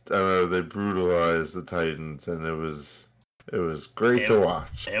just, they brutalized the Titans, and it was great to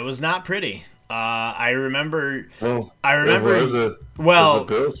watch. It was not pretty. I remember. Well, as a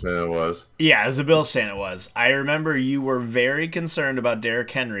Bills fan, it was. Yeah, as a Bills fan, it was. I remember you were very concerned about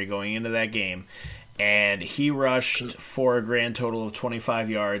Derrick Henry going into that game, and he rushed for a grand total of 25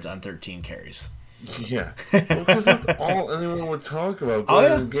 yards on 13 carries. Yeah, because that's all anyone would talk about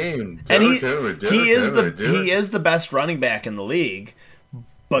going in the game. He is the best running back in the league,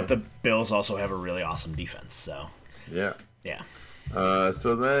 but the Bills also have a really awesome defense. So yeah.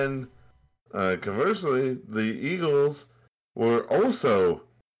 So then, conversely, the Eagles were also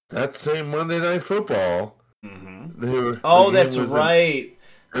that same Monday Night Football. Mm-hmm. That's right.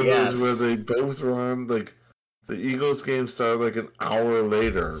 It was where they both were on the Eagles game started an hour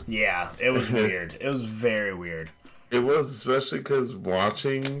later. Yeah, it was weird. It was very weird. It was, especially because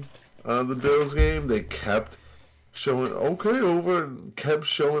watching the Bills game, they kept showing kept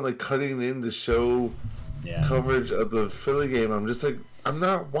showing cutting in to show coverage of the Philly game. I'm just I'm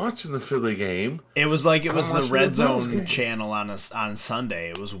not watching the Philly game. It was the Red Zone channel on Sunday.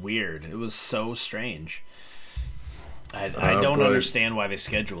 It was weird. It was so strange. I don't understand why they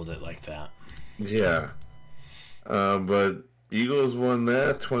scheduled it like that. Yeah. But Eagles won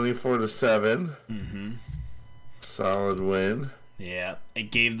that 24-7. Mm-hmm. Solid win. Yeah,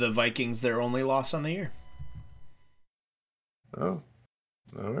 it gave the Vikings their only loss on the year. Oh,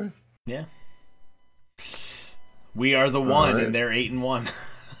 all right. Yeah, we are the one, and they're 8-1.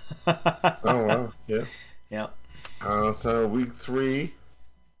 Oh wow, yeah, yeah. So week 3,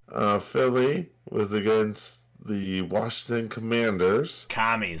 Philly was against the Washington Commanders.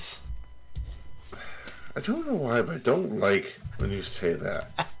 Commies. I don't know why, but I don't like when you say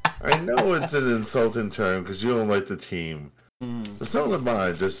that. I know it's an insulting term because you don't like the team. But something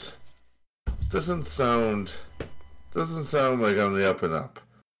about it just doesn't sound like I'm the up and up.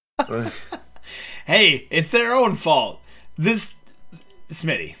 Hey, it's their own fault.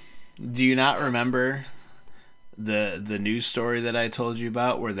 Smitty, do you not remember the news story that I told you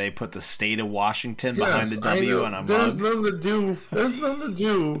about, where they put the state of Washington behind the W on a There's mug? There's nothing to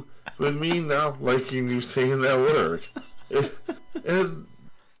do with me not liking you saying that word.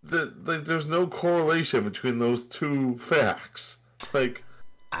 There's no correlation between those two facts. Like,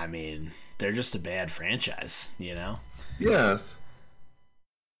 I mean, they're just a bad franchise, you know? Yes.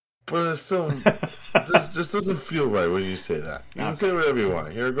 But it still this just doesn't feel right when you say that. You can say whatever you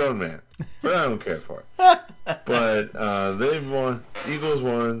want. You're a grown man. But I don't care for it. But they've won. Eagles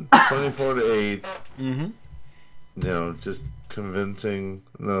won 24-8. Mm-hmm. You know, just convincing.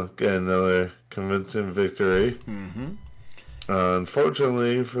 Another convincing victory. Mm-hmm.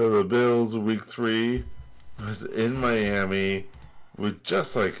 Unfortunately for the Bills, Week 3 was in Miami with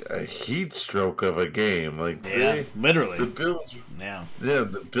just like a heat stroke of a game. Like, literally. The Bills. Yeah,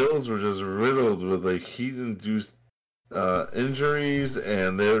 the Bills were just riddled with like heat-induced injuries,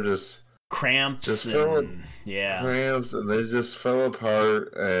 and they were just cramps, and they just fell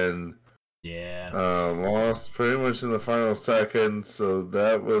apart and lost pretty much in the final second. So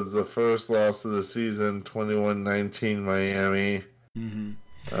that was the first loss of the season, 21-19 Miami. Mm-hmm.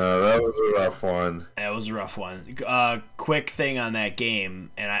 That was a rough one. That was a rough one. Quick thing on that game,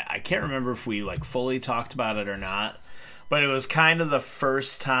 and I can't remember if we like fully talked about it or not, but it was kind of the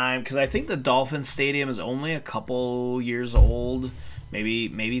first time, because I think the Dolphins Stadium is only a couple years old, maybe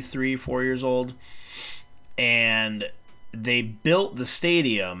 3-4 years old, and they built the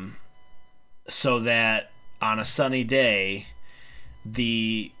stadium so that on a sunny day,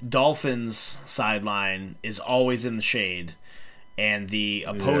 the Dolphins sideline is always in the shade, and the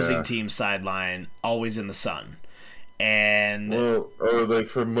opposing team sideline always in the sun. And or like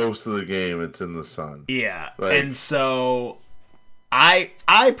for most of the game, it's in the sun. Yeah, and so I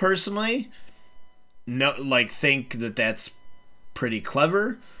personally think that that's pretty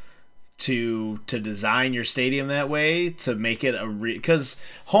clever to design your stadium that way, to make it because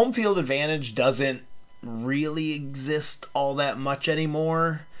home field advantage doesn't really exist all that much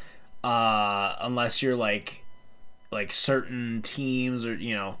anymore, unless you're like certain teams, or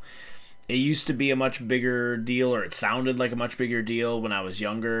it used to be a much bigger deal, or it sounded like a much bigger deal when I was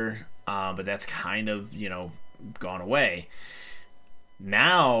younger, but that's kind of gone away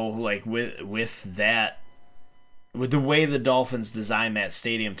now. Like with the way the Dolphins designed that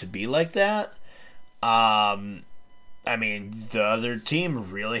stadium to be like that, I mean, the other team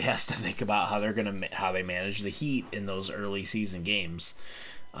really has to think about how they manage the heat in those early season games.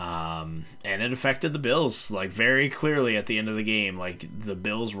 And it affected the Bills like very clearly at the end of the game. Like, the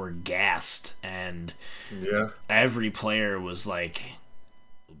Bills were gassed, and every player was like,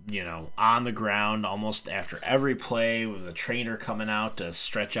 on the ground almost after every play, with a trainer coming out to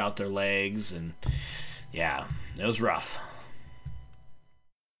stretch out their legs, and it was rough.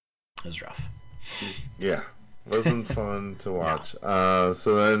 Yeah, wasn't fun to watch. No.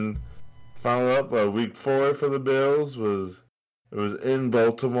 So then follow up week 4 for the Bills was in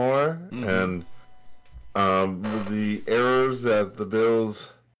Baltimore, and the errors that the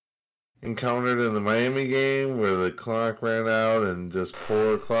Bills encountered in the Miami game, where the clock ran out and just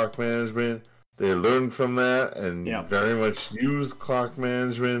poor clock management, they learned from that and very much used clock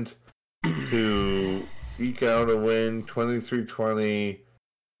management to eke out a win, 23-20.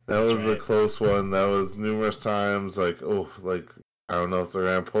 That was a close one. That was numerous times like, I don't know if they're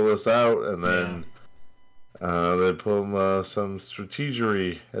going to pull this out, and then they pulled some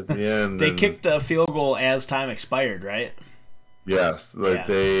strategery at the end. They kicked a field goal as time expired, right? Yes,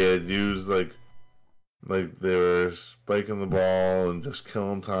 they had used like they were spiking the ball and just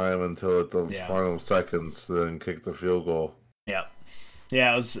killing time until at the final seconds, then kick the field goal. Yeah,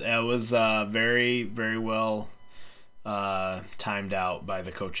 it was very, very well timed out by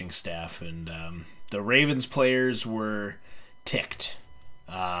the coaching staff, and the Ravens players were ticked.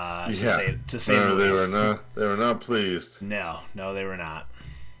 To say the least. They were not pleased. No, they were not.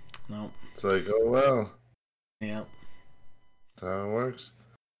 No. It's like, oh well. Yeah. That's how it works.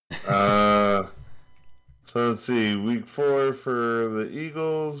 So let's see. Week 4 for the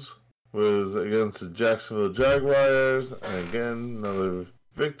Eagles was against the Jacksonville Jaguars. And again, another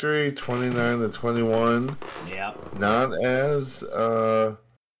victory, 29-21. Yeah. Not as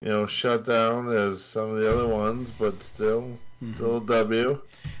shut down as some of the other ones, but still a W.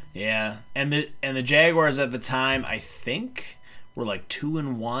 Yeah, and the Jaguars at the time, I think, were like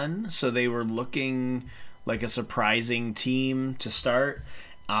 2-1, so they were looking like a surprising team to start.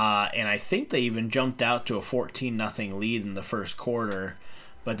 And I think they even jumped out to a 14-0 lead in the first quarter.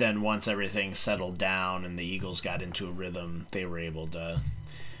 But then once everything settled down and the Eagles got into a rhythm, they were able to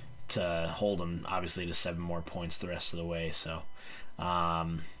hold them, obviously, to 7 more points the rest of the way. So,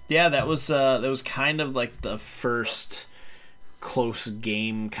 Yeah, that was kind of like the first close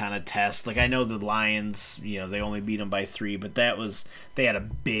game kind of test. Like I know the Lions, they only beat them by 3, but they had a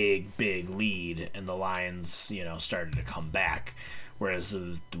big lead, and the Lions, started to come back. Whereas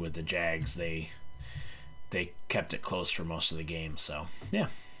with the Jags, they kept it close for most of the game. So yeah.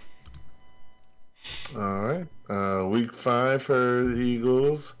 All right. Week 5 for the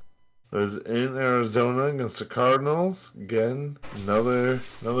Eagles was in Arizona against the Cardinals. Again, another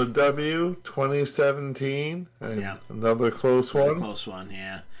W, 2017. And another close one. Close one,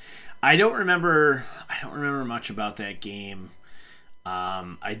 yeah. I don't remember much about that game.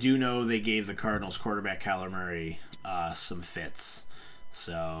 I do know they gave the Cardinals quarterback Kyler Murray some fits.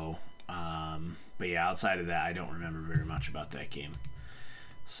 So, but yeah, outside of that, I don't remember very much about that game.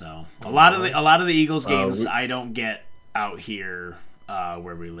 So a lot of the Eagles games I don't get out here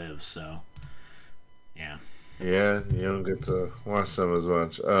where we live. So yeah. Yeah, you don't get to watch them as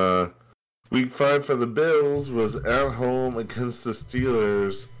much. Week 5 for the Bills was at home against the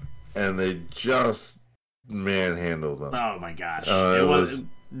Steelers, and they just manhandled them. Oh my gosh! It was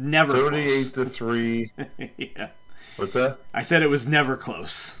never 38-3. Yeah. What's that? I said it was never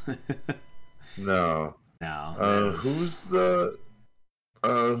close. No. Who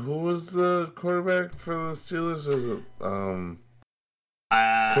was the quarterback for the Steelers? Was it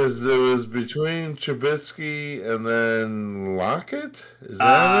because it was between Trubisky and then Lockett? Is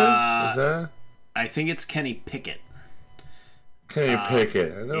that it? Is that? I think it's Kenny Pickett. Kenny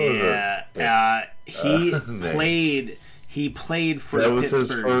Pickett. I know it was He played for the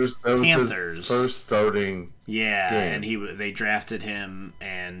Pittsburgh Panthers. His first starting. Yeah, game. and they drafted him,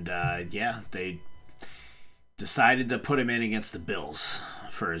 and they decided to put him in against the Bills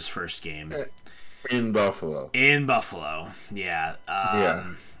for his first game in Buffalo. Yeah. Yeah.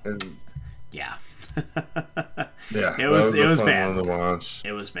 It was bad. To watch.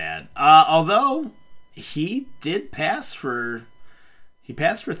 It was bad. Although he did pass for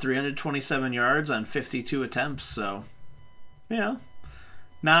 327 yards on 52 attempts, so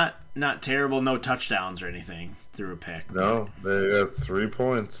not terrible. No touchdowns or anything. Threw a pick. No, they got 3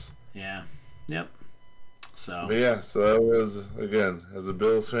 points. Yeah. Yep. So that was, again, as a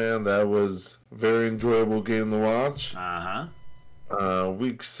Bills fan, that was a very enjoyable game to watch.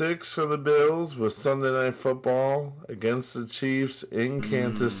 Week 6 for the Bills was Sunday Night Football against the Chiefs in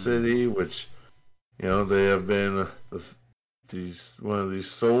Kansas City, which, they have been one of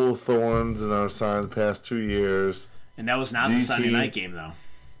these sole thorns in our side the past 2 years. And that was not the Sunday night game, though.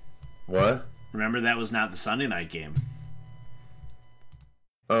 What? Remember, that was not the Sunday night game.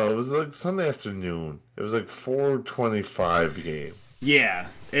 Oh, it was like Sunday afternoon. It was like 4:25 game. Yeah,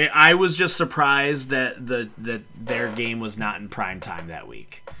 I was just surprised that their game was not in prime time that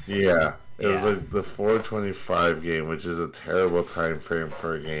week. Yeah, it was like the 4:25 game, which is a terrible time frame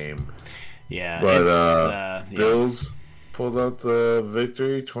for a game. Yeah, but Bills pulled out the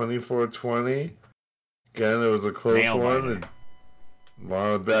victory, 24-20. Again, it was a close one. A lot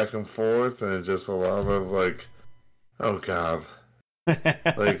of back and forth, and just a lot of oh god.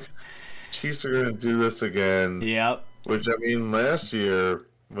 Chiefs are going to do this again. Yep. Which, I mean, last year,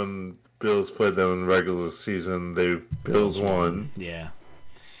 when Bills played them in the regular season, Bills won. Yeah.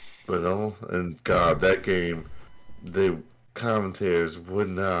 But, and God, that game, the commentators would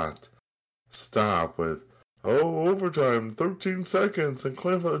not stop with, overtime, 13 seconds, and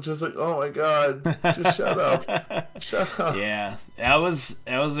Cliff was just like, oh my God, just shut up. Shut up. Yeah, that was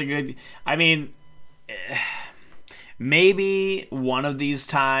a good, I mean, maybe one of these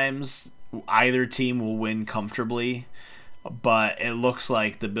times either team will win comfortably, but it looks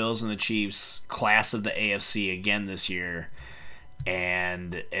like the Bills and the Chiefs class of the AFC again this year,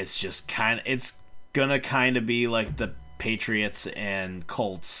 and it's just it's gonna kind of be like the Patriots and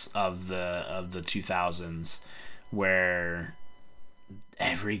Colts of the 2000s, where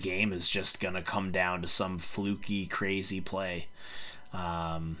every game is just gonna come down to some fluky, crazy play.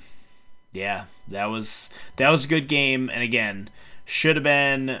 Yeah, that was a good game, and again, should have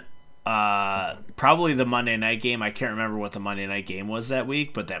been probably the Monday night game. I can't remember what the Monday night game was that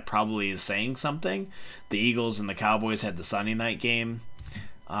week, but that probably is saying something. The Eagles and the Cowboys had the Sunday night game,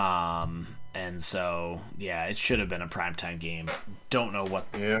 and so yeah, it should have been a primetime game. Don't know what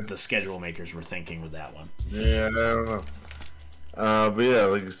the schedule makers were thinking with that one. Yeah, I don't know. But yeah,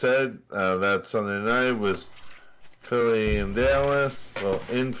 like you said, that Sunday night was Philly and Dallas. Well,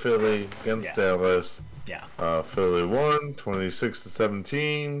 in Philly against Dallas. Yeah. Philly won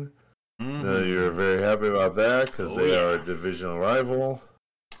 26-17. You're very happy about that because they are a divisional rival.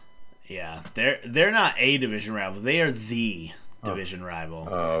 Yeah, they're not a division rival. They are the division rival.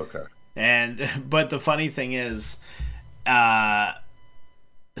 Oh, okay. But the funny thing is,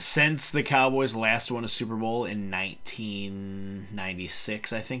 since the Cowboys last won a Super Bowl in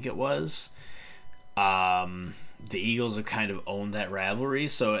 1996, I think it was, the Eagles have kind of owned that rivalry.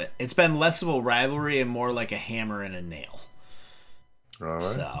 So it's been less of a rivalry and more like a hammer and a nail. All right.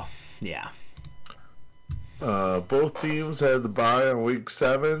 So, yeah. Both teams had the bye on week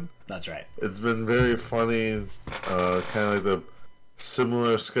 7. That's right. It's been very funny, kind of like the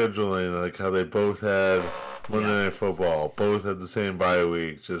similar scheduling, like how they both had Monday Night Football, both had the same bye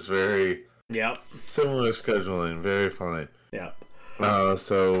week, just very similar scheduling, very funny. Yep.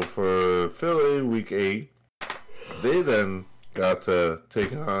 So for Philly, week 8, they then got to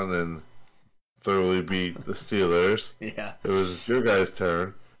take on and thoroughly beat the Steelers. Yeah. It was your guys'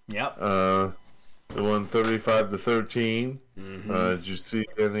 turn. Yep. They won 35-13. Mm-hmm. Did you see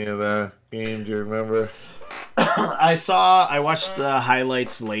any of that game? Do you remember? I watched the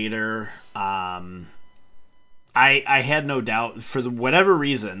highlights later. I had no doubt, for whatever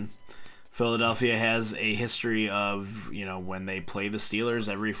reason, Philadelphia has a history of, when they play the Steelers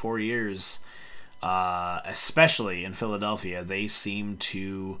every 4 years, especially in Philadelphia, they seem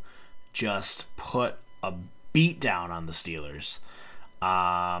to just put a beat down on the Steelers.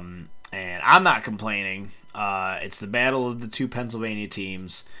 And I'm not complaining. It's the battle of the two Pennsylvania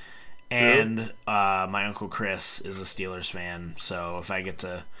teams. And my Uncle Chris is a Steelers fan. So if I get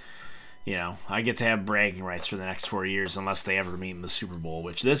to, I get to have bragging rights for the next 4 years unless they ever meet in the Super Bowl,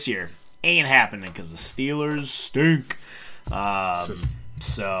 which this year ain't happening because the Steelers stink.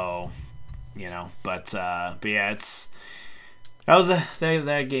 So, but yeah,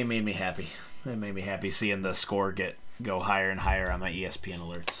 that game made me happy. It made me happy seeing the score go higher and higher on my ESPN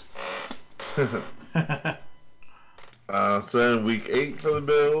alerts. So then week 8 for the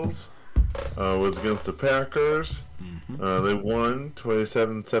Bills was against the Packers. Mm-hmm. They won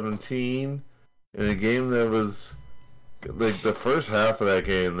 27-17 in a game that was like the first half of that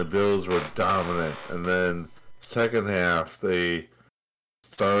game. The Bills were dominant, and then second half they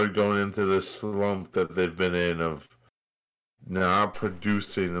started going into this slump that they've been in of not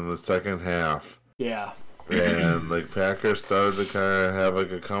producing in the second half. Yeah. And Packers started to kind of have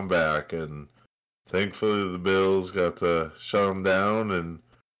a comeback, and thankfully the Bills got to shut them down and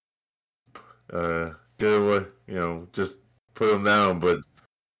get away, just put them down. But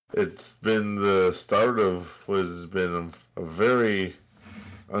it's been the start of what has been a very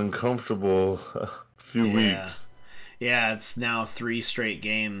uncomfortable few weeks. Yeah, it's now 3 straight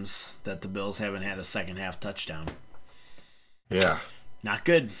games that the Bills haven't had a second half touchdown. Yeah. Not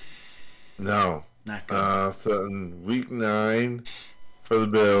good. No. Not good. So in week 9 for the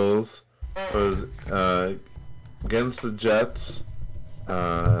Bills was against the Jets.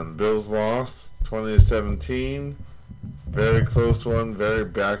 And Bills lost 20-17. Very close one, very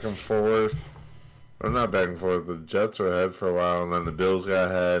back and forth. Or not back and forth. The Jets were ahead for a while, and then the Bills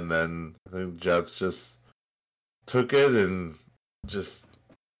got ahead, and then I think the Jets just took it and just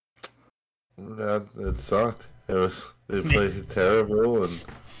it sucked. They played terrible, and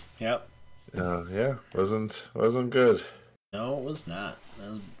yep. Wasn't good. No, it was not.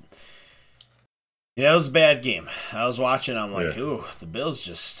 It was a bad game. I was watching. I'm like, ooh, the Bills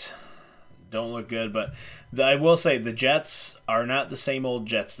just don't look good. But I will say the Jets are not the same old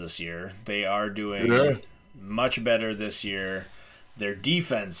Jets this year. They are doing much better this year. Their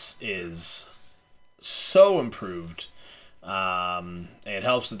defense is so improved. It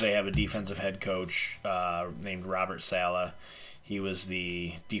helps that they have a defensive head coach named Robert Saleh. He was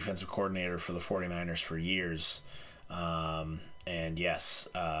the defensive coordinator for the 49ers for years. And yes,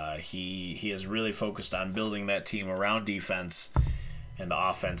 he is really focused on building that team around defense, and the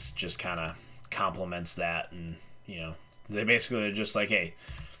offense just kind of complements that. And, they basically are just like, hey,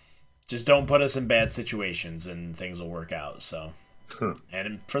 just don't put us in bad situations and things will work out. So,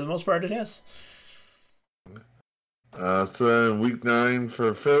 and for the most part, it has. So then week 9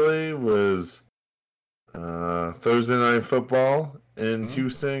 for Philly was Thursday Night Football in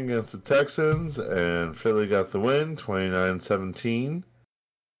Houston against the Texans, and Philly got the win, 29-17.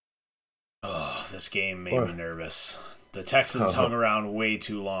 Oh, this game made me nervous. The Texans hung around way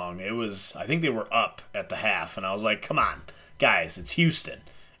too long. I think they were up at the half, and I was like, come on, guys, it's Houston.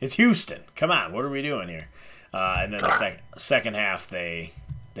 It's Houston. Come on, what are we doing here? And then the second half, they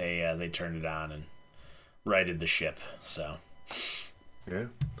turned it on and righted the ship. So, yeah.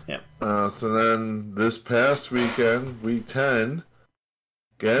 So then this past weekend, week 10,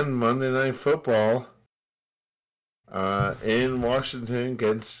 again, Monday Night Football in Washington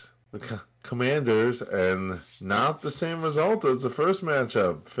against the Commanders, and not the same result as the first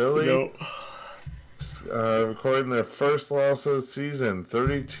matchup. Philly recording their first loss of the season,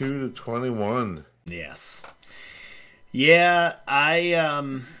 32-21. Yes. Yeah,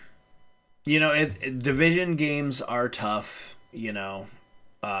 division games are tough.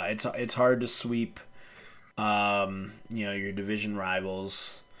 It's hard to sweep. Your division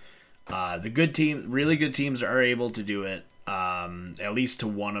rivals. Really good teams are able to do it. At least to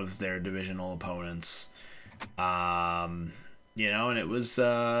one of their divisional opponents. And it was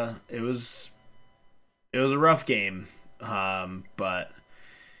a rough game. But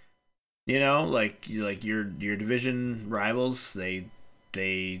your division rivals, they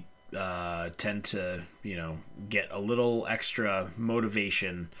tend to get a little extra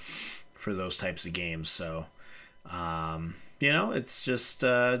motivation for those types of games. So it's just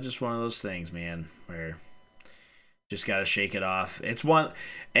one of those things, man, where just got to shake it off. It's one,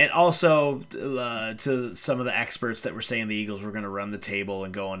 and also to some of the experts that were saying the Eagles were going to run the table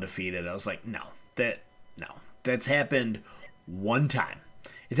and go undefeated. I was like, no, that's happened one time.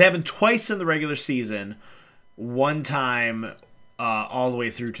 It's happened twice in the regular season. One time, all the way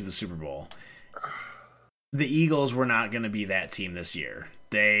through to the Super Bowl. The Eagles were not going to be that team this year.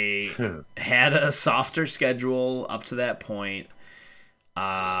 They had a softer schedule up to that point.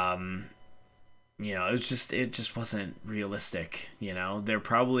 It just wasn't realistic. They're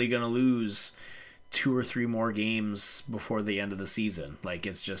probably going to lose 2 or 3 more games before the end of the season. Like,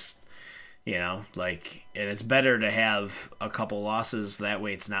 it's just, and it's better to have a couple losses. That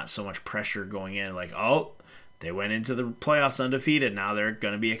way it's not so much pressure going in. Like, oh, they went into the playoffs undefeated. Now they're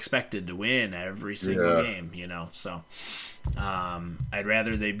going to be expected to win every single game, So I'd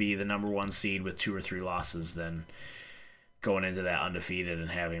rather they be the number 1 seed with 2 or 3 losses than going into that undefeated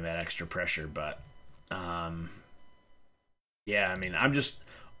and having that extra pressure. But I'm just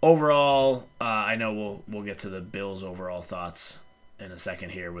overall. I know we'll get to the Bills' overall thoughts in a second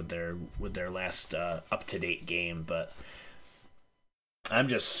here with their last up to date game, but I'm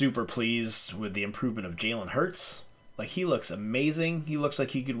just super pleased with the improvement of Jalen Hurts. Like, he looks amazing. He looks like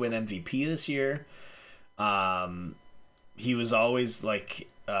he could win MVP this year. He was always in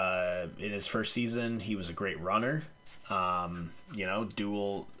his first season, he was a great runner.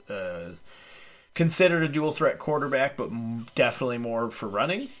 Considered a dual threat quarterback, but definitely more for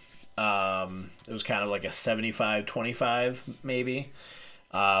running. It was kind of like a 75-25 maybe.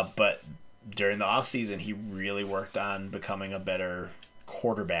 But during the offseason, he really worked on becoming a better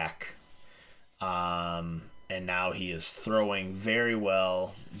quarterback. And now he is throwing very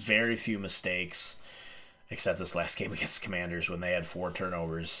well, very few mistakes, except this last game against the Commanders when they had 4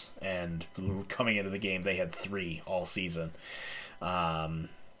 turnovers, and coming into the game they had 3 all season.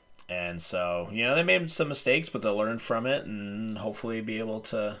 And so, they made some mistakes, but they'll learn from it and hopefully be able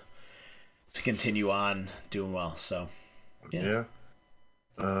to continue on doing well. So, yeah.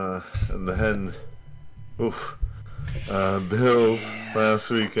 And then, Bills last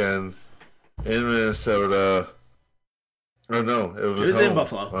weekend in Minnesota. Oh no, it was home. In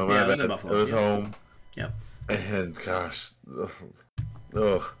Buffalo. It was in Buffalo. It was home. Yep. And gosh,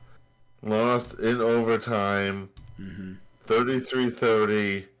 lost in overtime.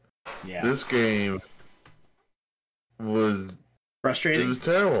 33-30. Yeah. This game was frustrating. It was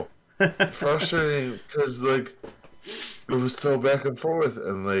terrible. Frustrating because it was so back and forth,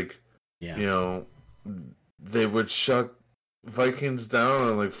 and they would shut Vikings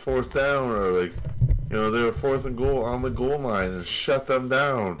down on 4th down, or they were 4th and goal on the goal line and shut them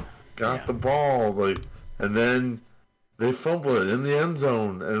down. Got the ball, and then they fumble it in the end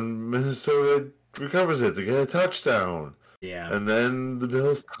zone, and Minnesota recovers it to get a touchdown. Yeah. And then the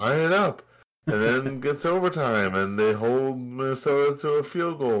Bills tie it up, and then gets overtime, and they hold Minnesota to a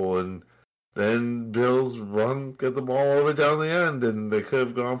field goal, and then Bills get the ball all the way down the end, and they could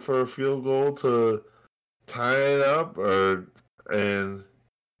have gone for a field goal to tie it up, and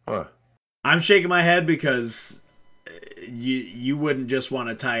what? I'm shaking my head because you wouldn't just want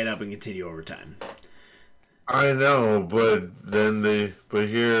to tie it up and continue overtime. I know, but they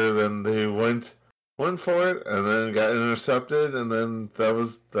went for it, and then got intercepted, and then that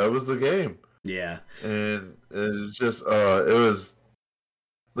was the game. Yeah. And it just it was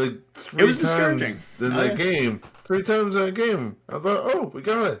 3 times in that game. 3 times in that game, I thought, oh, we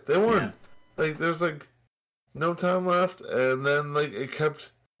got it. They won. Yeah. There's no time left, and then it kept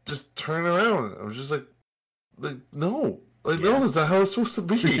just turning around. I was just no, no, that's not how it's supposed to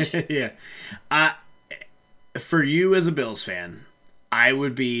be. Yeah. For you as a Bills fan, I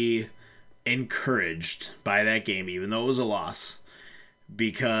would be encouraged by that game, even though it was a loss,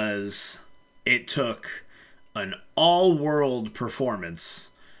 because it took an all-world performance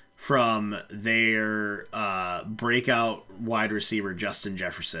from their breakout wide receiver Justin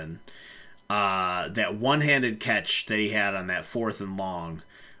Jefferson. That one-handed catch that he had on that 4th and long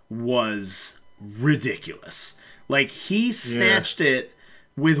was ridiculous. Like, he snatched it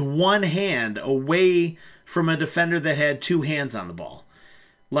with one hand away from a defender that had two hands on the ball.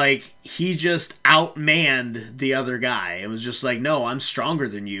 Like, he just outmanned the other guy. It was just like, no, I'm stronger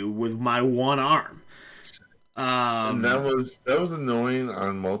than you with my one arm. And that was annoying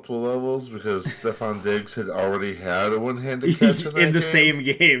on multiple levels because Stefon Diggs had already had a one-handed catch in the same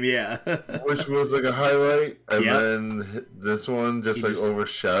game, yeah. Which was like a highlight, and then this one just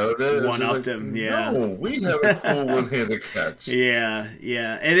overshadowed it. One-upped him, yeah. No, we have a cool one-handed catch. Yeah,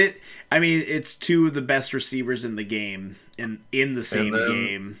 and it's two of the best receivers in the game, in the same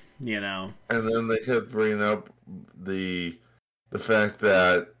game, you know. And then they kept bringing up the fact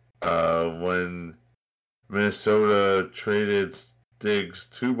that when Minnesota traded Diggs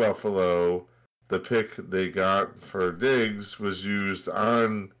to Buffalo, the pick they got for Diggs was used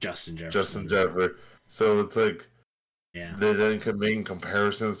on Justin Jefferson. So it's like, they then make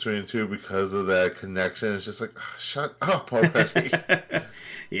comparisons between the two because of that connection. It's just like, shut up already.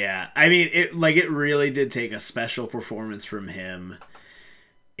 Yeah, I mean, it really did take a special performance from him.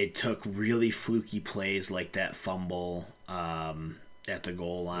 It took really fluky plays like that fumble at the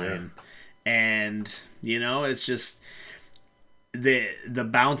goal line. Yeah. And, you know, it's just the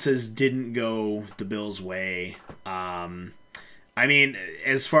bounces didn't go the Bills' way. I mean,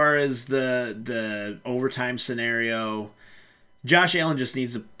 as far as the overtime scenario, Josh Allen just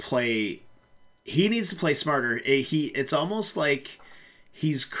needs to play. He needs to play smarter. It's almost like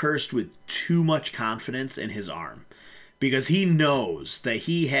he's cursed with too much confidence in his arm, because he knows that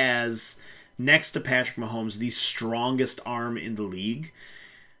he has, next to Patrick Mahomes, the strongest arm in the league.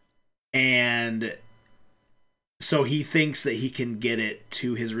 And so he thinks that he can get it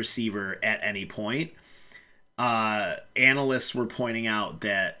to his receiver at any point. Analysts were pointing out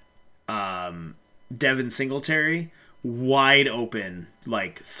that Devin Singletary, wide open,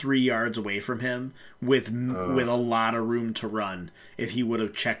 like 3 yards away from him, with a lot of room to run, if he would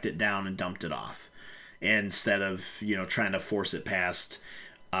have checked it down and dumped it off, instead of, you know, trying to force it past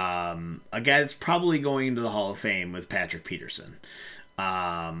a guy that's probably going into the Hall of Fame with Patrick Peterson.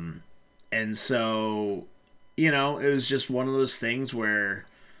 And so, you know, it was just one of those things where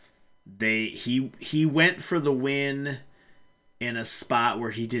he went for the win in a spot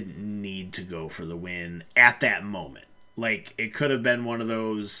where he didn't need to go for the win at that moment. Like, it could have been one of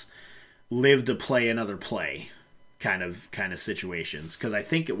those live to play another play kind of situations, because I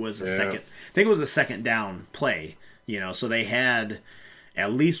think it was a second down play, you know, so they had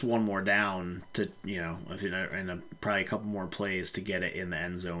at least one more down to, you know, and probably a couple more plays to get it in the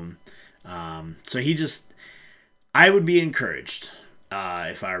end zone. So I would be encouraged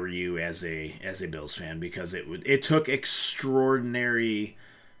if I were you as a Bills fan, because it took extraordinary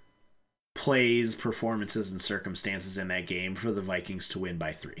plays, performances, and circumstances in that game for the Vikings to win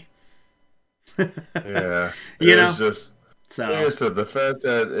by 3. Yeah, you know, just so. Like I said, the fact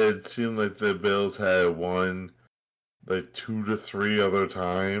that it seemed like the Bills had won like 2 to 3 other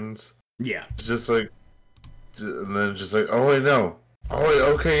times. Yeah, just like, and then just like, oh wait, no. Oh wait,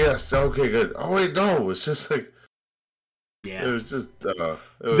 okay, yes, okay, good. Oh wait, no, it's just like, it was just, it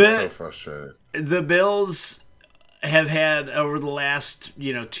was so frustrating. The Bills have had, over the last,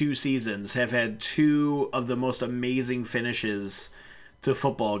 2 seasons, have had 2 of the most amazing finishes to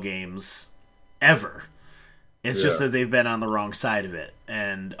football games ever. It's just that they've been on the wrong side of it.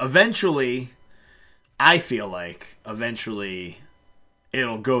 And eventually, I feel like,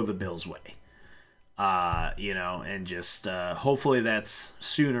 it'll go the Bills' way. And just hopefully that's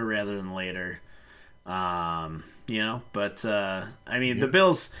sooner rather than later. But the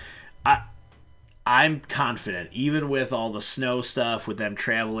Bills, I'm confident, even with all the snow stuff, with them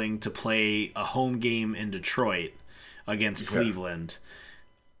traveling to play a home game in Detroit against Cleveland,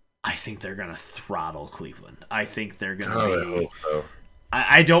 I think they're going to throttle Cleveland. I think they're going to be... So.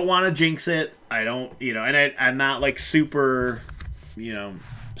 I don't want to jinx it. I don't, and I'm not like super,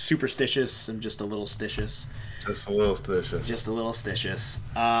 superstitious. I'm just a little stitious. Just a little stitious.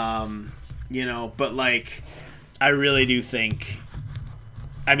 But like, I really do think,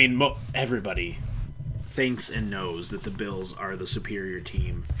 everybody thinks and knows that the Bills are the superior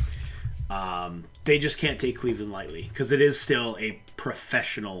team. They just can't take Cleveland lightly, because it is still a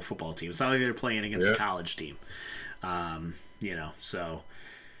professional football team. It's not like they're playing against a college team. So,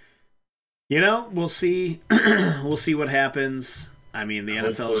 we'll see. We'll see what happens. The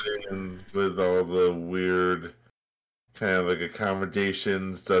NFL, with all the weird kind of like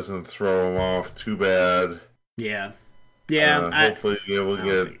accommodations, doesn't throw them off too bad. Yeah. Hopefully we'll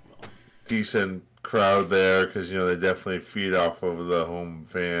get decent crowd there, because they definitely feed off of the home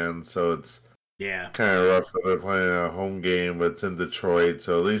fans. So it's kind of rough that they're playing a home game, but it's in Detroit,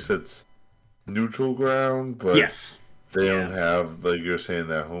 so at least it's neutral ground, but yes, they don't have, like you're saying,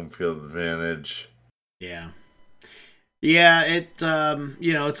 that home field advantage. Yeah. Yeah,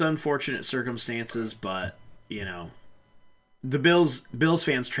 it's unfortunate circumstances, but, the Bills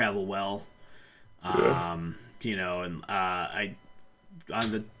fans travel well. Yeah. And I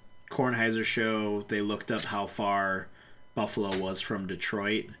on the Kornheiser show, they looked up how far Buffalo was from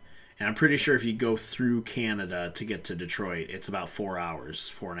Detroit. And I'm pretty sure if you go through Canada to get to Detroit, it's about 4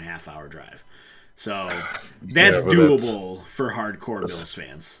 hours, 4.5 hour drive. So that's doable for hardcore Bills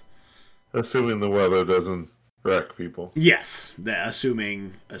fans. Assuming the weather doesn't wreck people. Yes,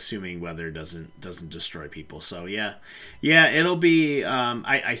 assuming weather doesn't destroy people. So yeah, it'll be.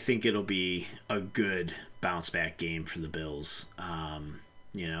 I think it'll be a good bounce back game for the Bills.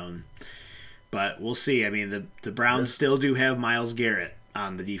 But we'll see. I mean, the Browns still do have Myles Garrett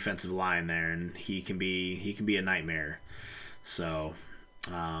on the defensive line there, and he can be a nightmare. So,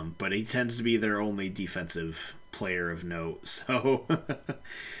 but he tends to be their only defensive player of note. So.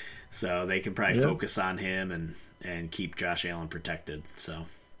 So they can probably focus on him and keep Josh Allen protected. So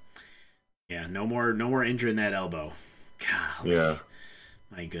yeah, no more injuring that elbow. Golly. Yeah.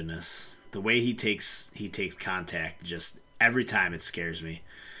 My goodness. The way he takes contact, just every time, it scares me.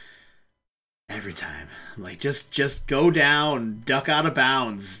 Every time. I'm like, just go down, duck out of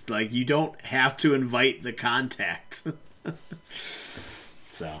bounds. Like, you don't have to invite the contact.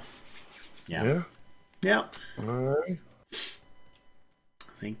 So yeah. Yeah. All right. I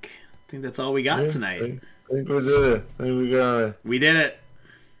think that's all we got tonight. I think we did it. I think we got it. We did it.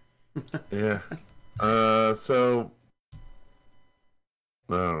 Yeah. So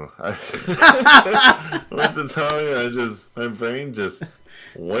no, I with the tongue, my brain just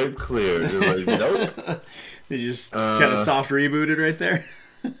wiped clear. Just like nope. You just kind of soft rebooted right there.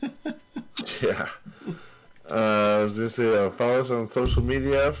 Yeah. I was gonna say follow us on social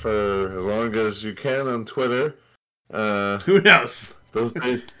media for as long as you can on Twitter. Who knows? Those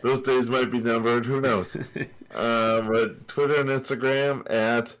days might be numbered. Who knows? But Twitter and Instagram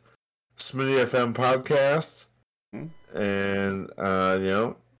at SmittyFM Podcast, and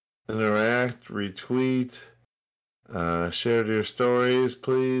interact, retweet, share your stories,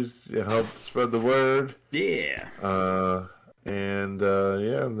 please. Help spread the word. Yeah. And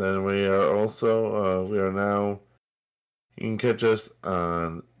then we are also we are now. You can catch us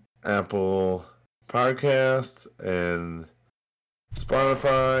on Apple Podcasts and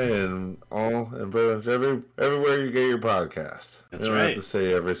Spotify and pretty much everywhere you get your podcasts. That's you don't have to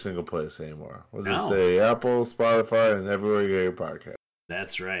say every single place anymore. We'll just say Apple, Spotify, and everywhere you get your podcast.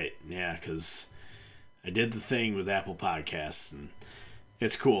 That's right. Yeah, because I did the thing with Apple Podcasts, and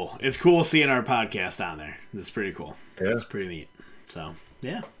it's cool. It's cool seeing our podcast on there. It's pretty cool. Yeah. It's pretty neat. So,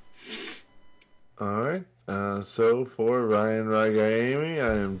 yeah. All right. So for Ryan Ragaimi,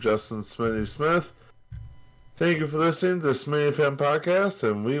 I am Justin Smitty Smith. Thank you for listening to the Smitty FM Podcast,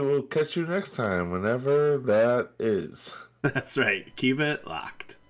 and we will catch you next time, whenever that is. That's right. Keep it locked.